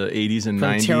from the 80s and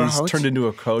from 90s. Turned into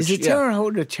a coach. Is it Terre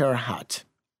Haute or Terre Haute?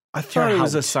 I thought it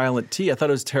was a silent T. I thought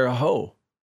it was Terre Haute.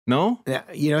 No? Yeah,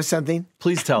 you know something?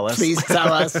 Please tell us. Please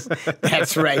tell us.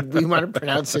 That's right. We want to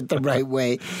pronounce it the right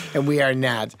way, and we are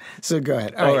not. So go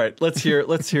ahead. All right. Let's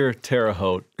hear Terre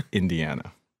Haute,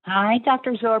 Indiana. Hi,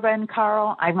 Dr. Zorba and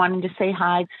Karl. I wanted to say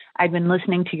hi. I've been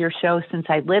listening to your show since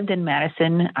I lived in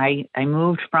Madison. I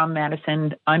moved from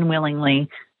Madison unwillingly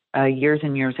years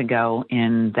and years ago,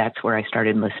 and that's where I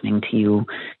started listening to you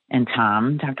and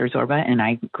Tom, Dr. Zorba, and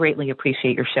I greatly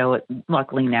appreciate your show.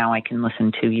 Luckily, now I can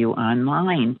listen to you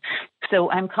online. So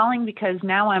I'm calling because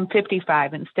now I'm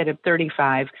 55 instead of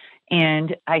 35,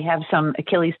 and I have some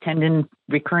Achilles tendon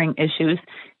recurring issues,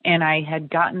 and I had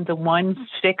gotten the one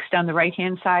fixed on the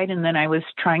right-hand side, and then I was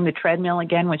trying the treadmill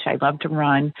again, which I love to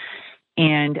run,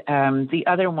 and the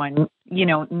other one,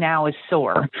 now is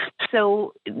sore.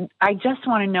 So I just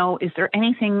want to know, is there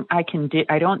anything I can do?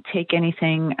 I don't take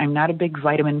anything. I'm not a big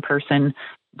vitamin person,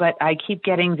 but I keep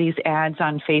getting these ads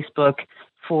on Facebook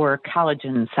for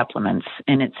collagen supplements,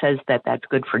 and it says that that's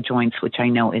good for joints, which I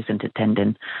know isn't a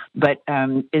tendon. But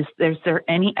is there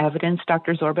any evidence,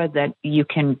 Dr. Zorba, that you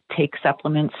can take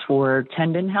supplements for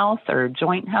tendon health or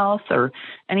joint health or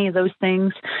any of those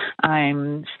things?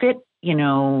 I'm fit,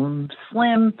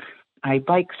 slim. I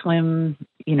bike, swim,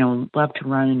 love to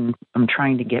run, and I'm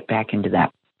trying to get back into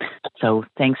that. So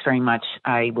thanks very much.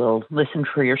 I will listen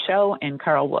for your show. And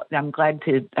Karl, I'm glad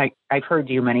I've heard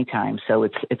you many times, so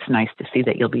it's nice to see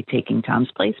that you'll be taking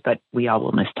Tom's place, but we all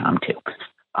will miss Tom too.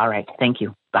 All right. Thank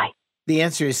you. Bye. The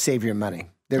answer is save your money.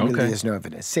 There really is no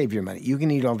evidence. Save your money. You can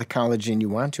eat all the collagen you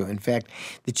want to. In fact,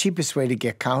 the cheapest way to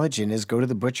get collagen is go to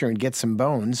the butcher and get some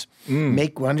bones,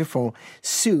 make wonderful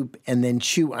soup, and then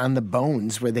chew on the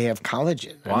bones where they have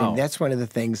collagen. Wow. I mean, that's one of the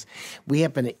things. We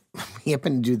happen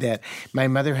to do that. My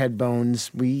mother had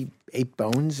bones. We ate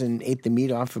bones and ate the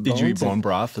meat off of bones. Did you eat bone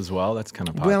broth as well? That's kind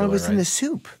of popular, well, it was right? in the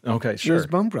soup. Okay, sure. It was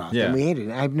bone broth, and we ate it.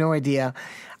 I have no idea.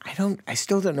 I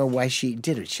still don't know why she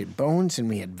did it. She had bones, and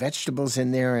we had vegetables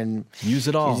in there, and use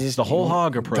it all. The whole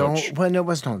hog approach. Well, no, it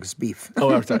wasn't hog. It was beef.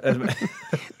 Oh, I'm sorry. It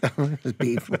was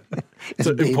beef. It's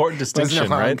an important distinction,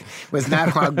 right? It was not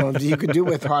hog bones. You could do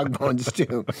with hog bones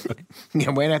too.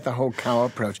 We're not the whole cow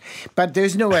approach. But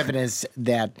there's no evidence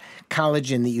that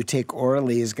collagen that you take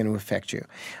orally is going to affect you.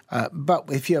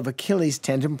 But if you have Achilles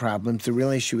tendon problems, the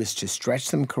real issue is to stretch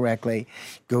them correctly,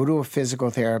 go to a physical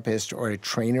therapist or a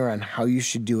trainer on how you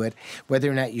should do it.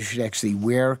 Whether or not you should actually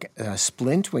wear a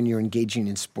splint when you're engaging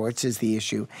in sports is the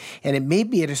issue. And it may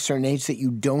be at a certain age that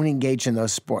you don't engage in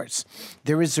those sports.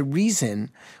 There is a reason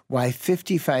why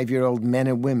 55-year-old men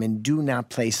and women do not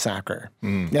play soccer.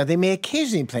 Now, they may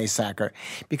occasionally play soccer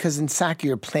because in soccer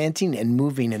you're planting and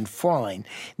moving and falling.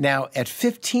 Now, at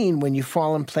 15, when you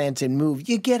fall and plant and move,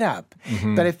 you get up.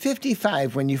 But at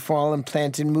 55, when you fall and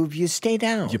plant and move, you stay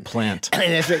down. You plant.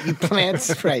 That's right. You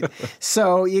plant, right.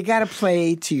 So you got to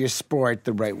play to your sport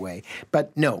the right way.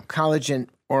 But no, collagen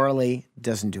orally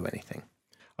doesn't do anything.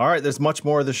 All right, there's much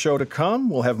more of the show to come.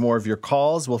 We'll have more of your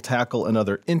calls. We'll tackle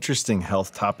another interesting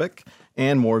health topic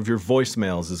and more of your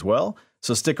voicemails as well.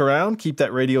 So stick around. Keep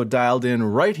that radio dialed in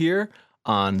right here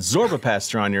on Zorba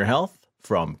Pastor on Your Health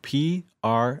from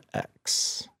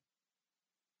PRX.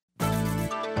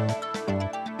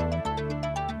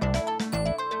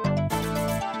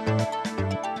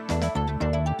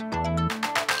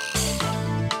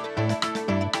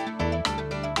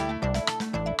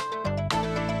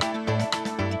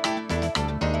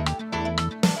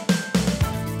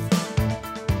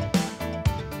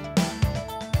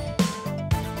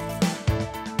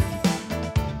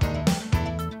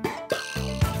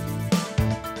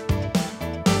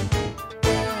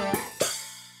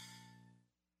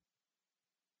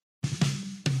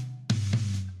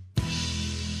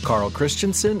 Karl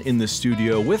Christensen in the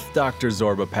studio with Dr.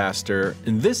 Zorba Pastor,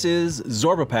 and this is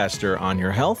Zorba Pastor on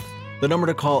Your Health. The number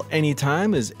to call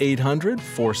anytime is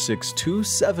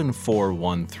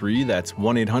 800-462-7413. That's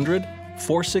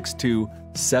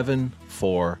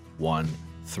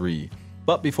 1-800-462-7413.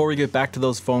 But before we get back to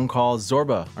those phone calls,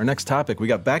 Zorba, our next topic, we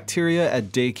got bacteria at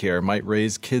daycare might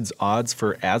raise kids' odds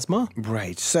for asthma.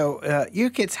 Right. So your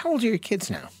kids, how old are your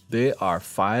kids now? They are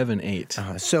 5 and 8.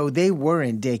 So they were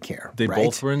in daycare, They right?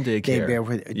 both were in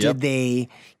daycare. Did they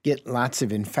get lots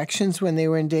of infections when they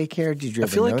were in daycare? Did you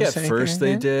ever I feel like notice at anything first like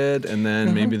they that? did, and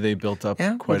then maybe they built up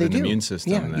quite an immune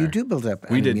system Yeah, there. you do build up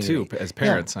We an did immunity. too, as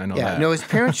parents, I know that. No, as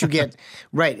parents you get,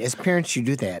 right, as parents you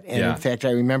do that. And in fact,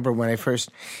 I remember when I first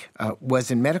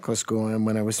was in medical school and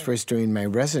when I was first doing my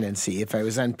residency, if I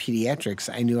was on pediatrics,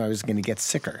 I knew I was going to get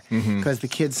sicker because the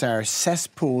kids are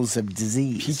cesspools of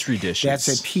disease. Petri dishes. That's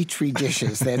it, Petri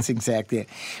dishes. That's exactly it.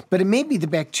 But it may be the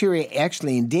bacteria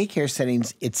actually in daycare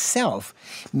settings itself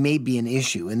may be an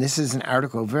issue. And this is an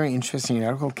article, a very interesting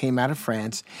article, came out of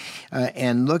France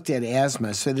and looked at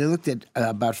asthma. So they looked at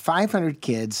about 500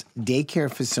 kids,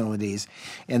 daycare facilities,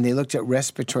 and they looked at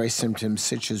respiratory symptoms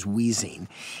such as wheezing.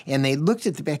 And they looked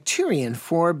at the bacteria and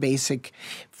 4 basic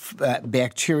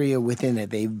bacteria within it.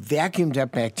 They vacuumed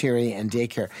up bacteria in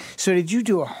daycare. So did you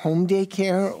do a home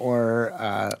daycare or?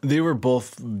 They were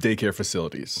both daycare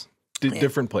facilities,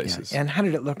 different places. Yeah. And how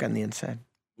did it look on the inside?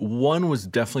 One was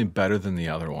definitely better than the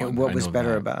other one. And what was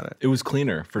better about it? It was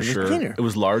cleaner, for sure. Cleaner. It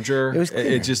was larger. It was cleaner.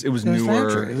 It was newer.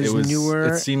 Larger. It was newer.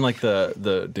 It seemed like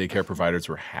the daycare providers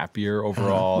were happier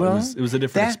overall. It was a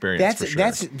different experience, for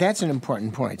sure. That's an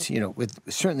important point,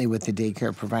 certainly with the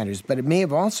daycare providers, but it may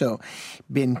have also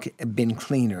been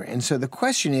cleaner. And so the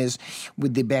question is,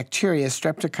 with the bacteria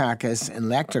Streptococcus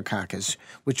and Lactococcus,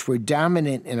 which were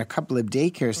dominant in a couple of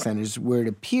daycare centers where it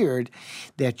appeared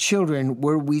that children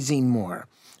were wheezing more.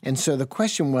 And so the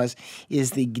question was,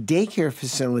 is the daycare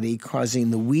facility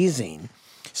causing the wheezing?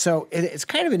 So it's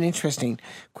kind of an interesting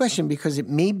question because it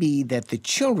may be that the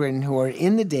children who are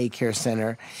in the daycare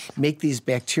center make these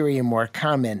bacteria more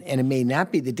common, and it may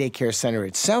not be the daycare center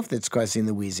itself that's causing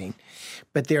the wheezing,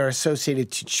 but they're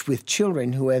associated with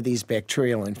children who have these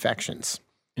bacterial infections.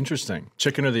 Interesting.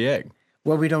 Chicken or the egg?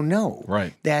 Well, we don't know.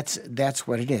 Right. That's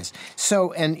what it is.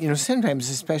 So, and sometimes,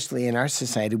 especially in our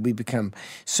society, we become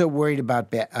so worried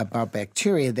about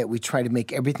bacteria that we try to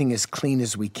make everything as clean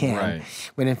as we can. Right.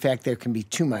 When in fact there can be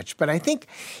too much. But I think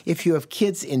if you have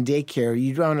kids in daycare,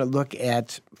 you want to look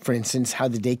at, for instance, how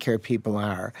the daycare people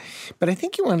are. But I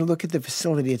think you want to look at the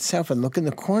facility itself and look in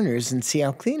the corners and see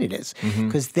how clean it is,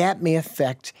 because that may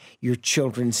affect your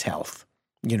children's health.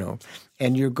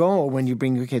 And your goal when you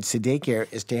bring your kids to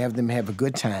daycare is to have them have a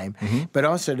good time, but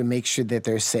also to make sure that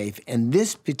they're safe. And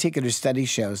this particular study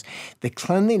shows the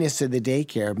cleanliness of the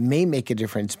daycare may make a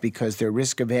difference because their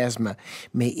risk of asthma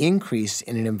may increase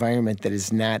in an environment that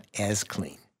is not as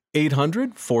clean.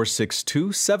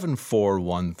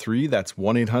 800-462-7413. That's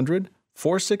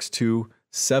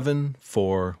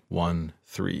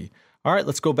 1-800-462-7413. All right,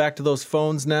 let's go back to those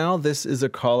phones now. This is a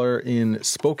caller in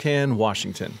Spokane,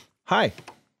 Washington. Hi.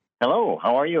 Hello,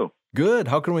 how are you? Good.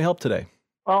 How can we help today?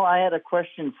 Well, I had a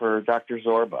question for Dr.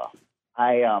 Zorba.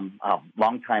 I am a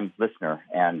long-time listener,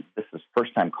 and this is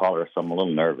first-time caller, so I'm a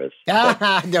little nervous.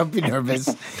 Don't be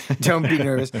nervous. Don't be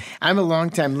nervous. I'm a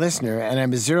long-time listener, and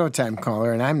I'm a zero-time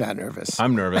caller, and I'm not nervous.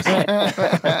 I'm nervous. That's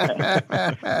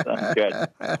good.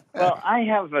 Well, I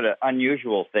have an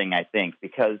unusual thing, I think,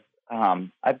 because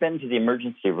I've been to the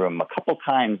emergency room a couple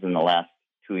times in the last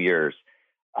 2 years.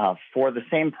 For the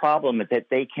same problem that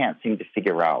they can't seem to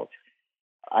figure out.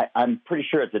 I'm pretty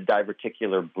sure it's a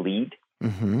diverticular bleed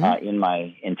in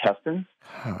my intestines.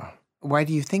 Why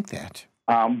do you think that?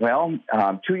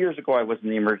 2 years ago, I was in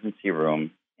the emergency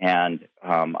room, and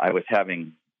I was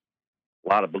having a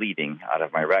lot of bleeding out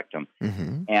of my rectum.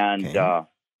 And, a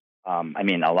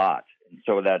lot. And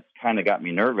so that kind of got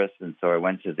me nervous, and so I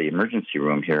went to the emergency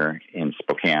room here in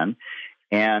Spokane,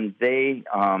 and they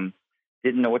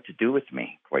didn't know what to do with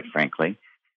me, quite frankly.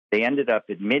 They ended up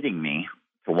admitting me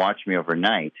to watch me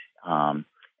overnight, and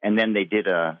then they did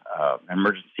an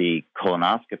emergency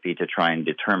colonoscopy to try and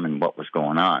determine what was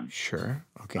going on. Sure.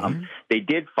 Okay. They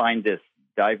did find this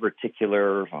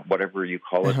diverticular, whatever you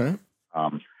call it.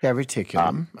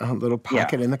 Diverticulum, a little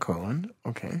pocket in the colon.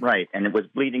 Okay. Right, and it was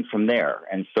bleeding from there.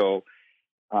 And so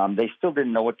they still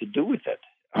didn't know what to do with it.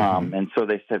 And so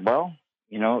they said, well,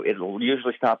 it'll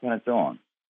usually stop on its own.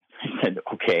 I said,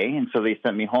 okay. And so they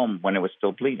sent me home when it was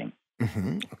still bleeding.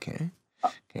 Okay.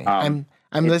 I'm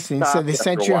listening. So they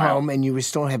sent you home and you were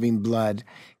still having blood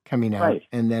coming out. Right.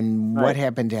 And then what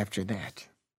happened after that?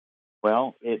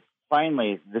 Well,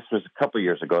 this was a couple of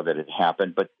years ago that it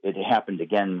happened, but it happened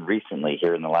again recently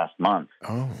here in the last month.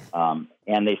 And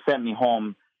they sent me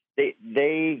home.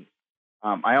 I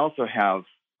also have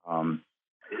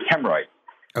hemorrhoids.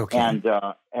 Okay. And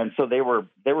so they were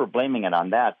blaming it on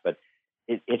that, but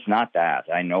it's not that.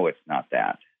 I know it's not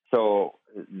that. So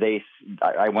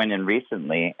I went in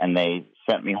recently, and they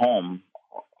sent me home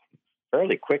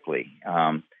fairly quickly,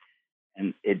 and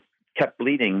it kept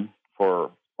bleeding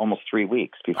for almost 3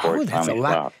 weeks before it finally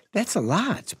stopped. That's a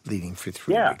lot, bleeding for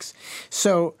 3 weeks.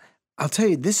 So I'll tell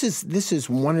you, this is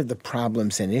one of the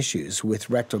problems and issues with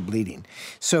rectal bleeding.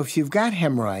 So if you've got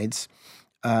hemorrhoids,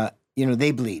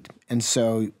 they bleed. And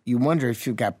so you wonder if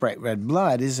you've got bright red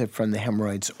blood, is it from the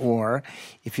hemorrhoids? Or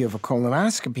if you have a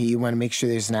colonoscopy, you want to make sure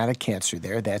there's not a cancer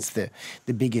there. That's the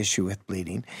big issue with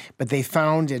bleeding. But they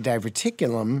found a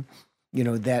diverticulum,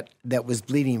 that was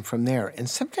bleeding from there. And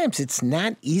sometimes it's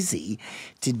not easy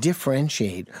to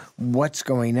differentiate what's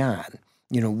going on,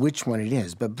 which one it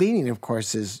is. But bleeding, of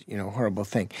course, is, a horrible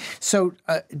thing. So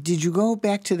did you go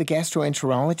back to the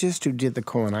gastroenterologist who did the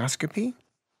colonoscopy?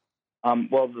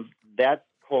 That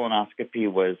colonoscopy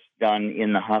was done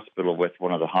in the hospital with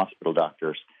one of the hospital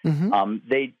doctors.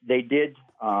 They did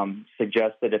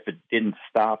suggest that if it didn't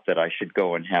stop, that I should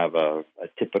go and have a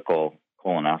typical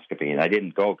colonoscopy, and I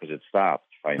didn't go because it stopped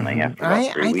finally after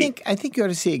about 3 weeks. I think you ought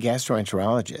to see a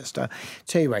gastroenterologist. I'll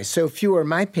tell you why. So if you were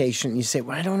my patient and you say,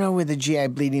 well, I don't know where the GI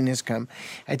bleeding has come,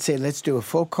 I'd say, let's do a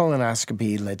full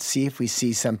colonoscopy. Let's see if we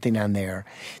see something on there.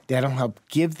 That'll help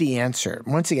give the answer.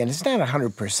 Once again, it's not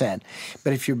 100%,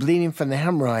 but if you're bleeding from the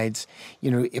hemorrhoids,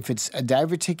 if it's a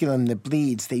diverticulum that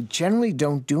bleeds, they generally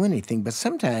don't do anything, but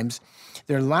sometimes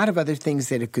There are a lot of other things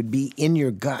that it could be in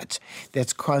your gut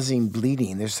that's causing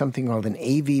bleeding. There's something called an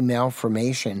AV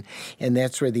malformation, and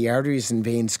that's where the arteries and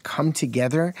veins come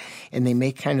together, and they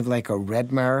make kind of like a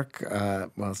red mark.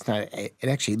 Well, it's not. It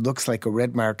actually looks like a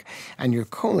red mark on your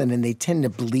colon, and they tend to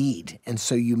bleed. And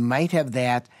so you might have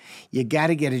that. You got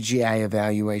to get a GI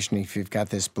evaluation if you've got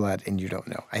this blood and you don't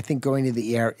know. I think going to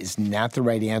the ER is not the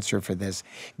right answer for this.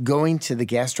 Going to the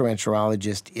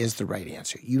gastroenterologist is the right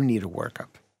answer. You need a workup.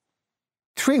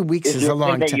 3 weeks is a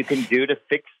long time. Is there anything that you can do to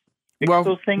fix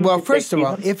those things? Well, first of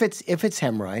all, if it's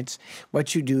hemorrhoids,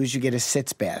 what you do is you get a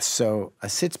sitz bath. So a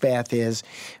sitz bath is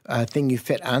a thing you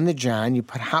fit on the john. You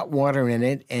put hot water in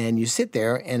it, and you sit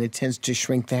there, and it tends to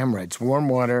shrink the hemorrhoids. Warm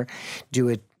water, do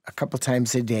it a couple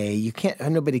times a day. You can't.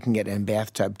 Nobody can get in a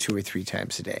bathtub 2 or 3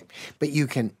 times a day, but you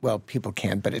can. Well, people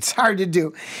can, but it's hard to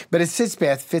do. But a sitz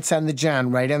bath fits on the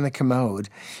john, right on the commode,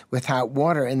 with hot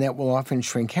water, and that will often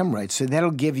shrink hemorrhoids. So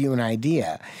that'll give you an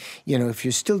idea. You know, if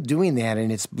you're still doing that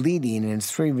and it's bleeding, and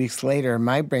it's 3 weeks later,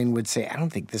 my brain would say, I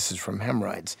don't think this is from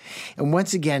hemorrhoids. And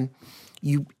once again,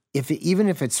 even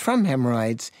if it's from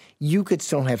hemorrhoids, you could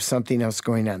still have something else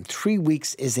going on. 3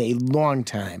 weeks is a long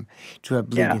time to have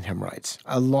bleeding hemorrhoids,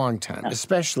 a long time,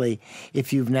 especially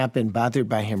if you've not been bothered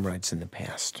by hemorrhoids in the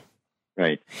past.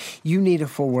 Right. You need a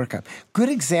full workup. Good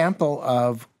example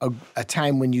of a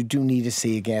time when you do need to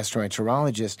see a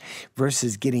gastroenterologist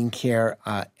versus getting care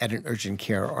at an urgent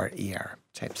care or ER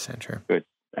type center. Good.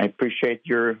 I appreciate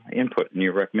your input and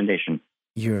your recommendation.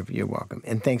 You're welcome.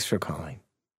 And thanks for calling.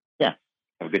 Yeah.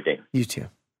 Have a good day. You too.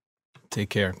 Take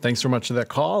care. Thanks so much for that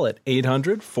call at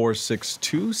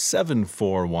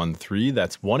 800-462-7413.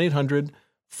 That's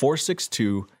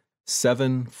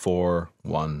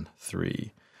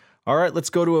 1-800-462-7413. All right, let's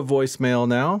go to a voicemail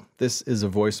now. This is a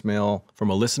voicemail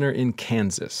from a listener in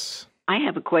Kansas. I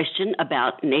have a question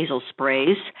about nasal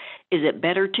sprays. Is it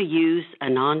better to use a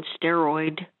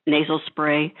non-steroid nasal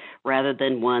spray rather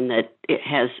than one that it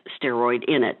has steroid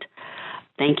in it?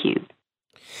 Thank you.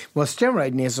 Well,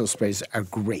 steroid nasal sprays are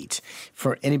great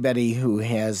for anybody who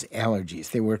has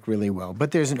allergies. They work really well.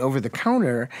 But there's an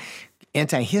over-the-counter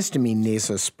antihistamine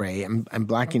nasal spray. I'm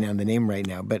blocking on the name right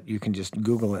now, but you can just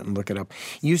Google it and look it up.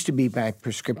 It used to be by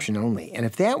prescription only. And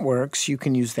if that works, you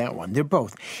can use that one. They're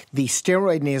both. The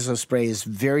steroid nasal spray is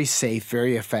very safe,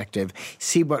 very effective.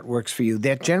 See what works for you.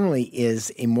 That generally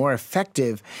is a more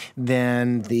effective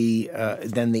than the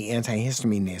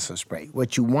antihistamine nasal spray.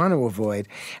 What you want to avoid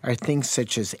are things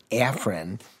such as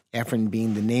Afrin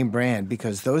being the name brand,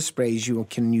 because those sprays you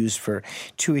can use for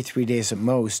 2 or 3 days at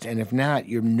most, and if not,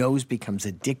 your nose becomes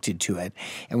addicted to it,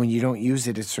 and when you don't use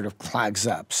it, it sort of clogs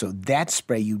up. So that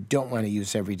spray you don't want to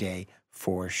use every day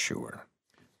for sure.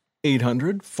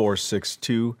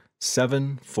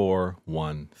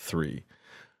 800-462-7413.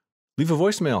 Leave a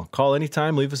voicemail. Call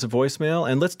anytime, leave us a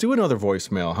voicemail, and let's do another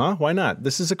voicemail, huh? Why not?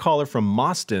 This is a caller from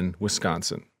Mauston,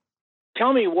 Wisconsin.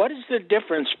 Tell me, what is the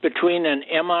difference between an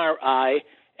MRI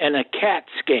and a CAT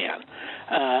scan?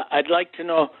 I'd like to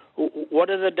know, what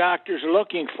are the doctors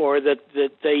looking for that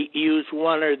they use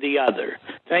one or the other?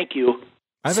 Thank you.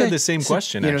 I've had the same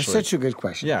question, actually. Such a good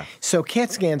question. Yeah. So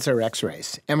CAT scans are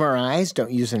X-rays. MRIs don't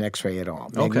use an X-ray at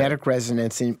all. Magnetic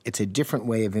resonance, it's a different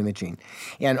way of imaging.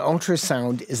 And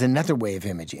ultrasound is another way of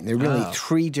imaging. There are really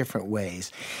 3 different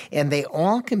ways. And they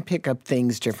all can pick up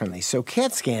things differently. So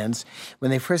CAT scans, when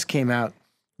they first came out,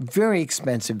 very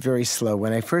expensive, very slow.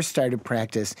 When I first started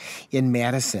practice in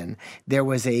Madison, there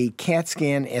was a CAT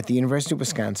scan at the University of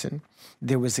Wisconsin.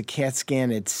 There was a CAT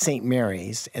scan at St.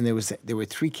 Mary's, and there were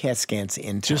 3 CAT scans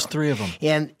in town. Just 3 of them.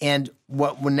 And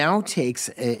what would now take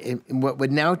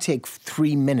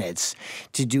 3 minutes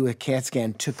to do a CAT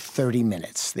scan took 30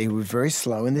 minutes. They were very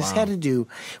slow, and this had to do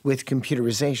with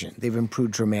computerization. They've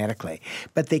improved dramatically,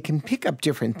 but they can pick up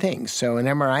different things. So an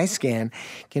MRI scan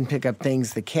can pick up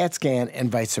things the CAT scan and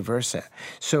vice versa.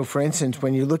 So, for instance,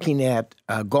 when you're looking at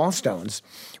gallstones,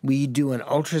 we do an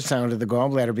ultrasound of the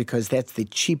gallbladder because that's the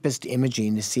cheapest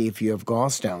imaging to see if you have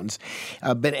gallstones.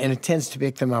 And it tends to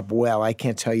pick them up well. I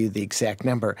can't tell you the exact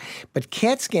number. But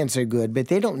CAT scans are good, but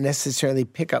they don't necessarily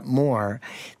pick up more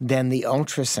than the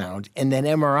ultrasound. And then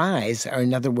MRIs are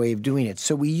another way of doing it.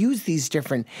 So we use these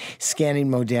different scanning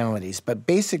modalities. But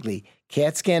basically,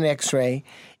 CAT scan, X-ray,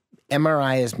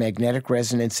 MRI is magnetic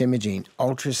resonance imaging.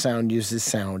 Ultrasound uses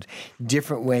sound.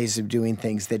 Different ways of doing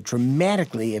things that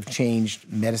dramatically have changed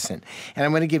medicine. And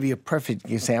I'm going to give you a perfect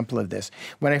example of this.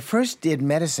 When I first did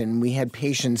medicine, we had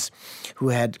patients who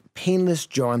had painless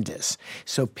jaundice.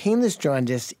 So painless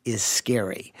jaundice is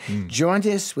scary.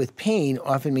 Jaundice with pain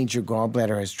often means your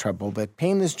gallbladder has trouble, but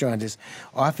painless jaundice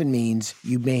often means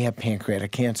you may have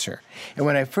pancreatic cancer. And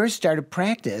when I first started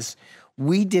practice,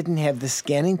 we didn't have the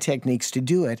scanning techniques to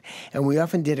do it, and we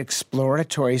often did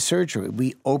exploratory surgery.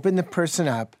 We opened the person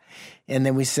up, and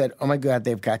then we said, oh, my God,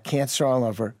 they've got cancer all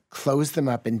over, closed them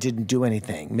up and didn't do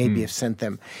anything. Maybe have sent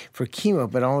them for chemo,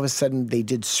 but all of a sudden they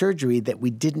did surgery that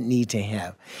we didn't need to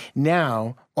have.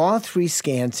 Now, all 3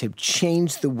 scans have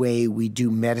changed the way we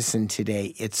do medicine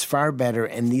today. It's far better,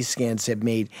 and these scans have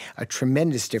made a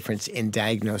tremendous difference in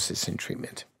diagnosis and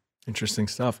treatment. Interesting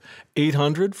stuff.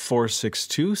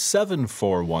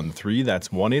 800-462-7413. That's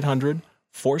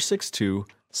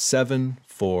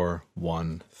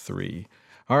 1-800-462-7413.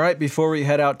 All right, before we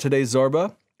head out today,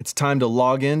 Zorba, it's time to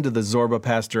log in to the Zorba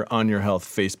Pastor On Your Health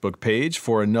Facebook page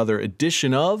for another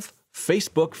edition of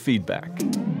Facebook Feedback.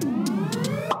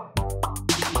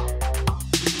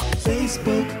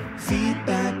 Facebook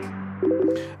Feedback.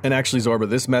 And actually, Zorba,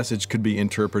 this message could be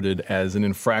interpreted as an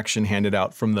infraction handed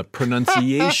out from the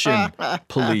pronunciation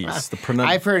police.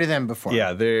 I've heard of them before.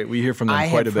 Yeah, we hear from them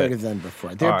quite a bit. I have heard of them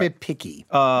before. They're a bit picky.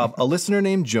 A listener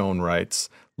named Joan writes,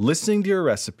 listening to your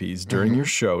recipes during your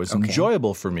show is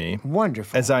enjoyable for me.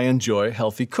 Wonderful. As I enjoy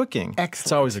healthy cooking. Excellent.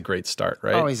 It's always a great start,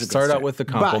 right? Always a good start out with the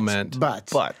compliment.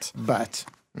 But.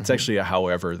 It's actually a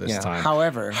however this time.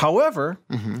 However,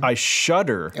 I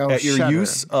shudder at your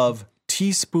use of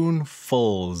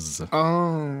teaspoonfuls.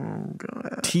 Oh,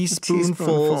 God.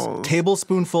 Teaspoonfuls,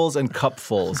 tablespoonfuls, and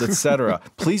cupfuls, etc.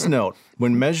 Please note,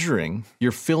 when measuring,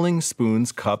 you're filling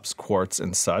spoons, cups, quarts,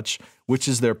 and such, which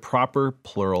is their proper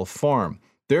plural form.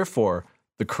 Therefore,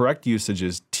 the correct usage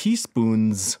is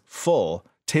teaspoons full,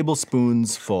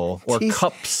 tablespoons full, or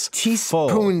cups full.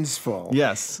 Teaspoons full.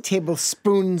 Yes.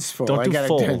 Tablespoons full. Don't do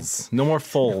fulls. No more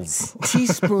fulls.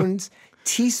 Teaspoons.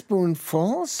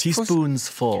 Teaspoonfuls? Teaspoons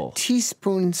full.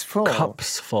 Teaspoons full.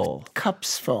 Cups full.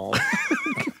 Cups full.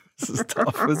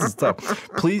 This is tough.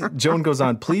 Please, Joan goes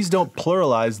on, please don't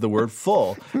pluralize the word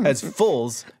full, as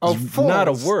fulls is not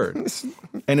a word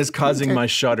and is causing my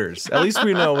shudders. At least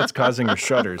we know what's causing her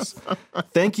shudders.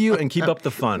 Thank you, and keep up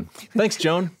the fun. Thanks,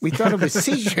 Joan. We thought it was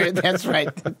seizure. That's right.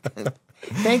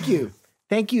 Thank you.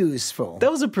 Thank you, useful. That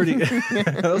was a pretty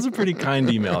kind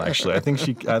email, actually. I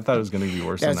thought it was going to be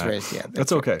worse than that. That's right, yeah.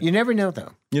 That's okay. You never know,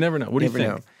 though. You never know. What do you think?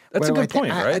 Know. That's a good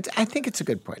point, right? I think it's a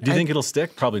good point. Do you think it'll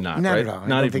stick? Probably not, not right? at all.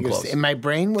 Not even close. In my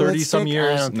brain, will 30-some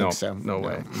years? I don't think so. No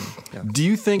way. No. Do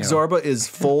you think Zorba is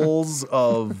fulls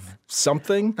of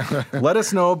something? Let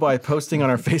us know by posting on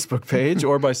our Facebook page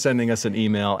or by sending us an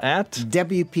email at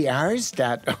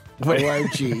WPRs.org.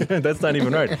 That's not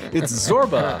even right. It's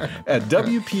Zorba at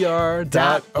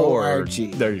WPR.org.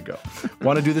 There you go.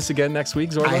 Want to do this again next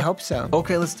week, Zorba? I hope so.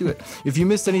 Okay, let's do it. If you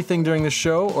missed anything during the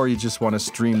show or you just want to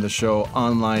stream the show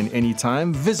online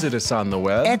anytime, visit us on the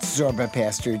web at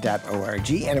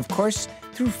zorbapastor.org and, of course,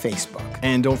 through Facebook.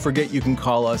 And don't forget, you can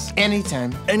call us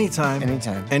anytime.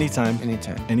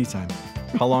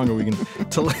 How long are we going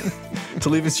to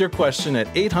leave us your question at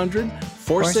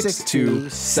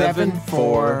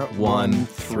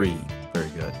 800-462-7413. Very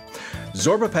good.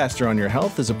 Zorba Pastor on Your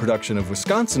Health is a production of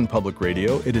Wisconsin Public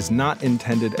Radio. It is not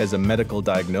intended as a medical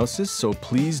diagnosis, so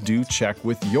please do check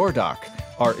with your doc.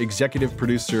 Our executive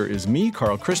producer is me,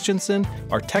 Carl Christensen.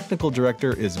 Our technical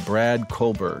director is Brad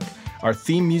Kohlberg. Our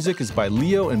theme music is by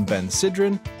Leo and Ben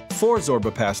Sidran. For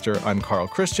Zorba Pastor, I'm Carl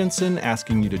Christensen,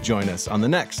 asking you to join us on the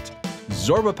next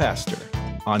Zorba Pastor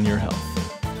on Your Health.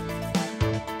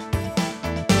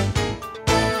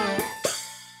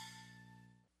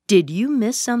 Did you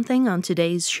miss something on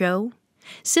today's show?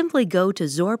 Simply go to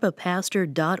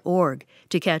zorbapastor.org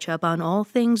to catch up on all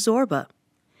things Zorba.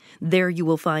 There you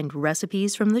will find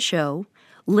recipes from the show,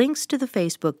 links to the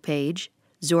Facebook page,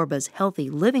 Zorba's Healthy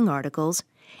Living articles,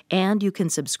 and you can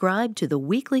subscribe to the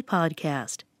weekly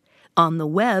podcast. On the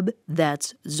web,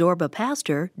 that's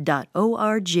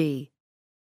zorbapastor.org.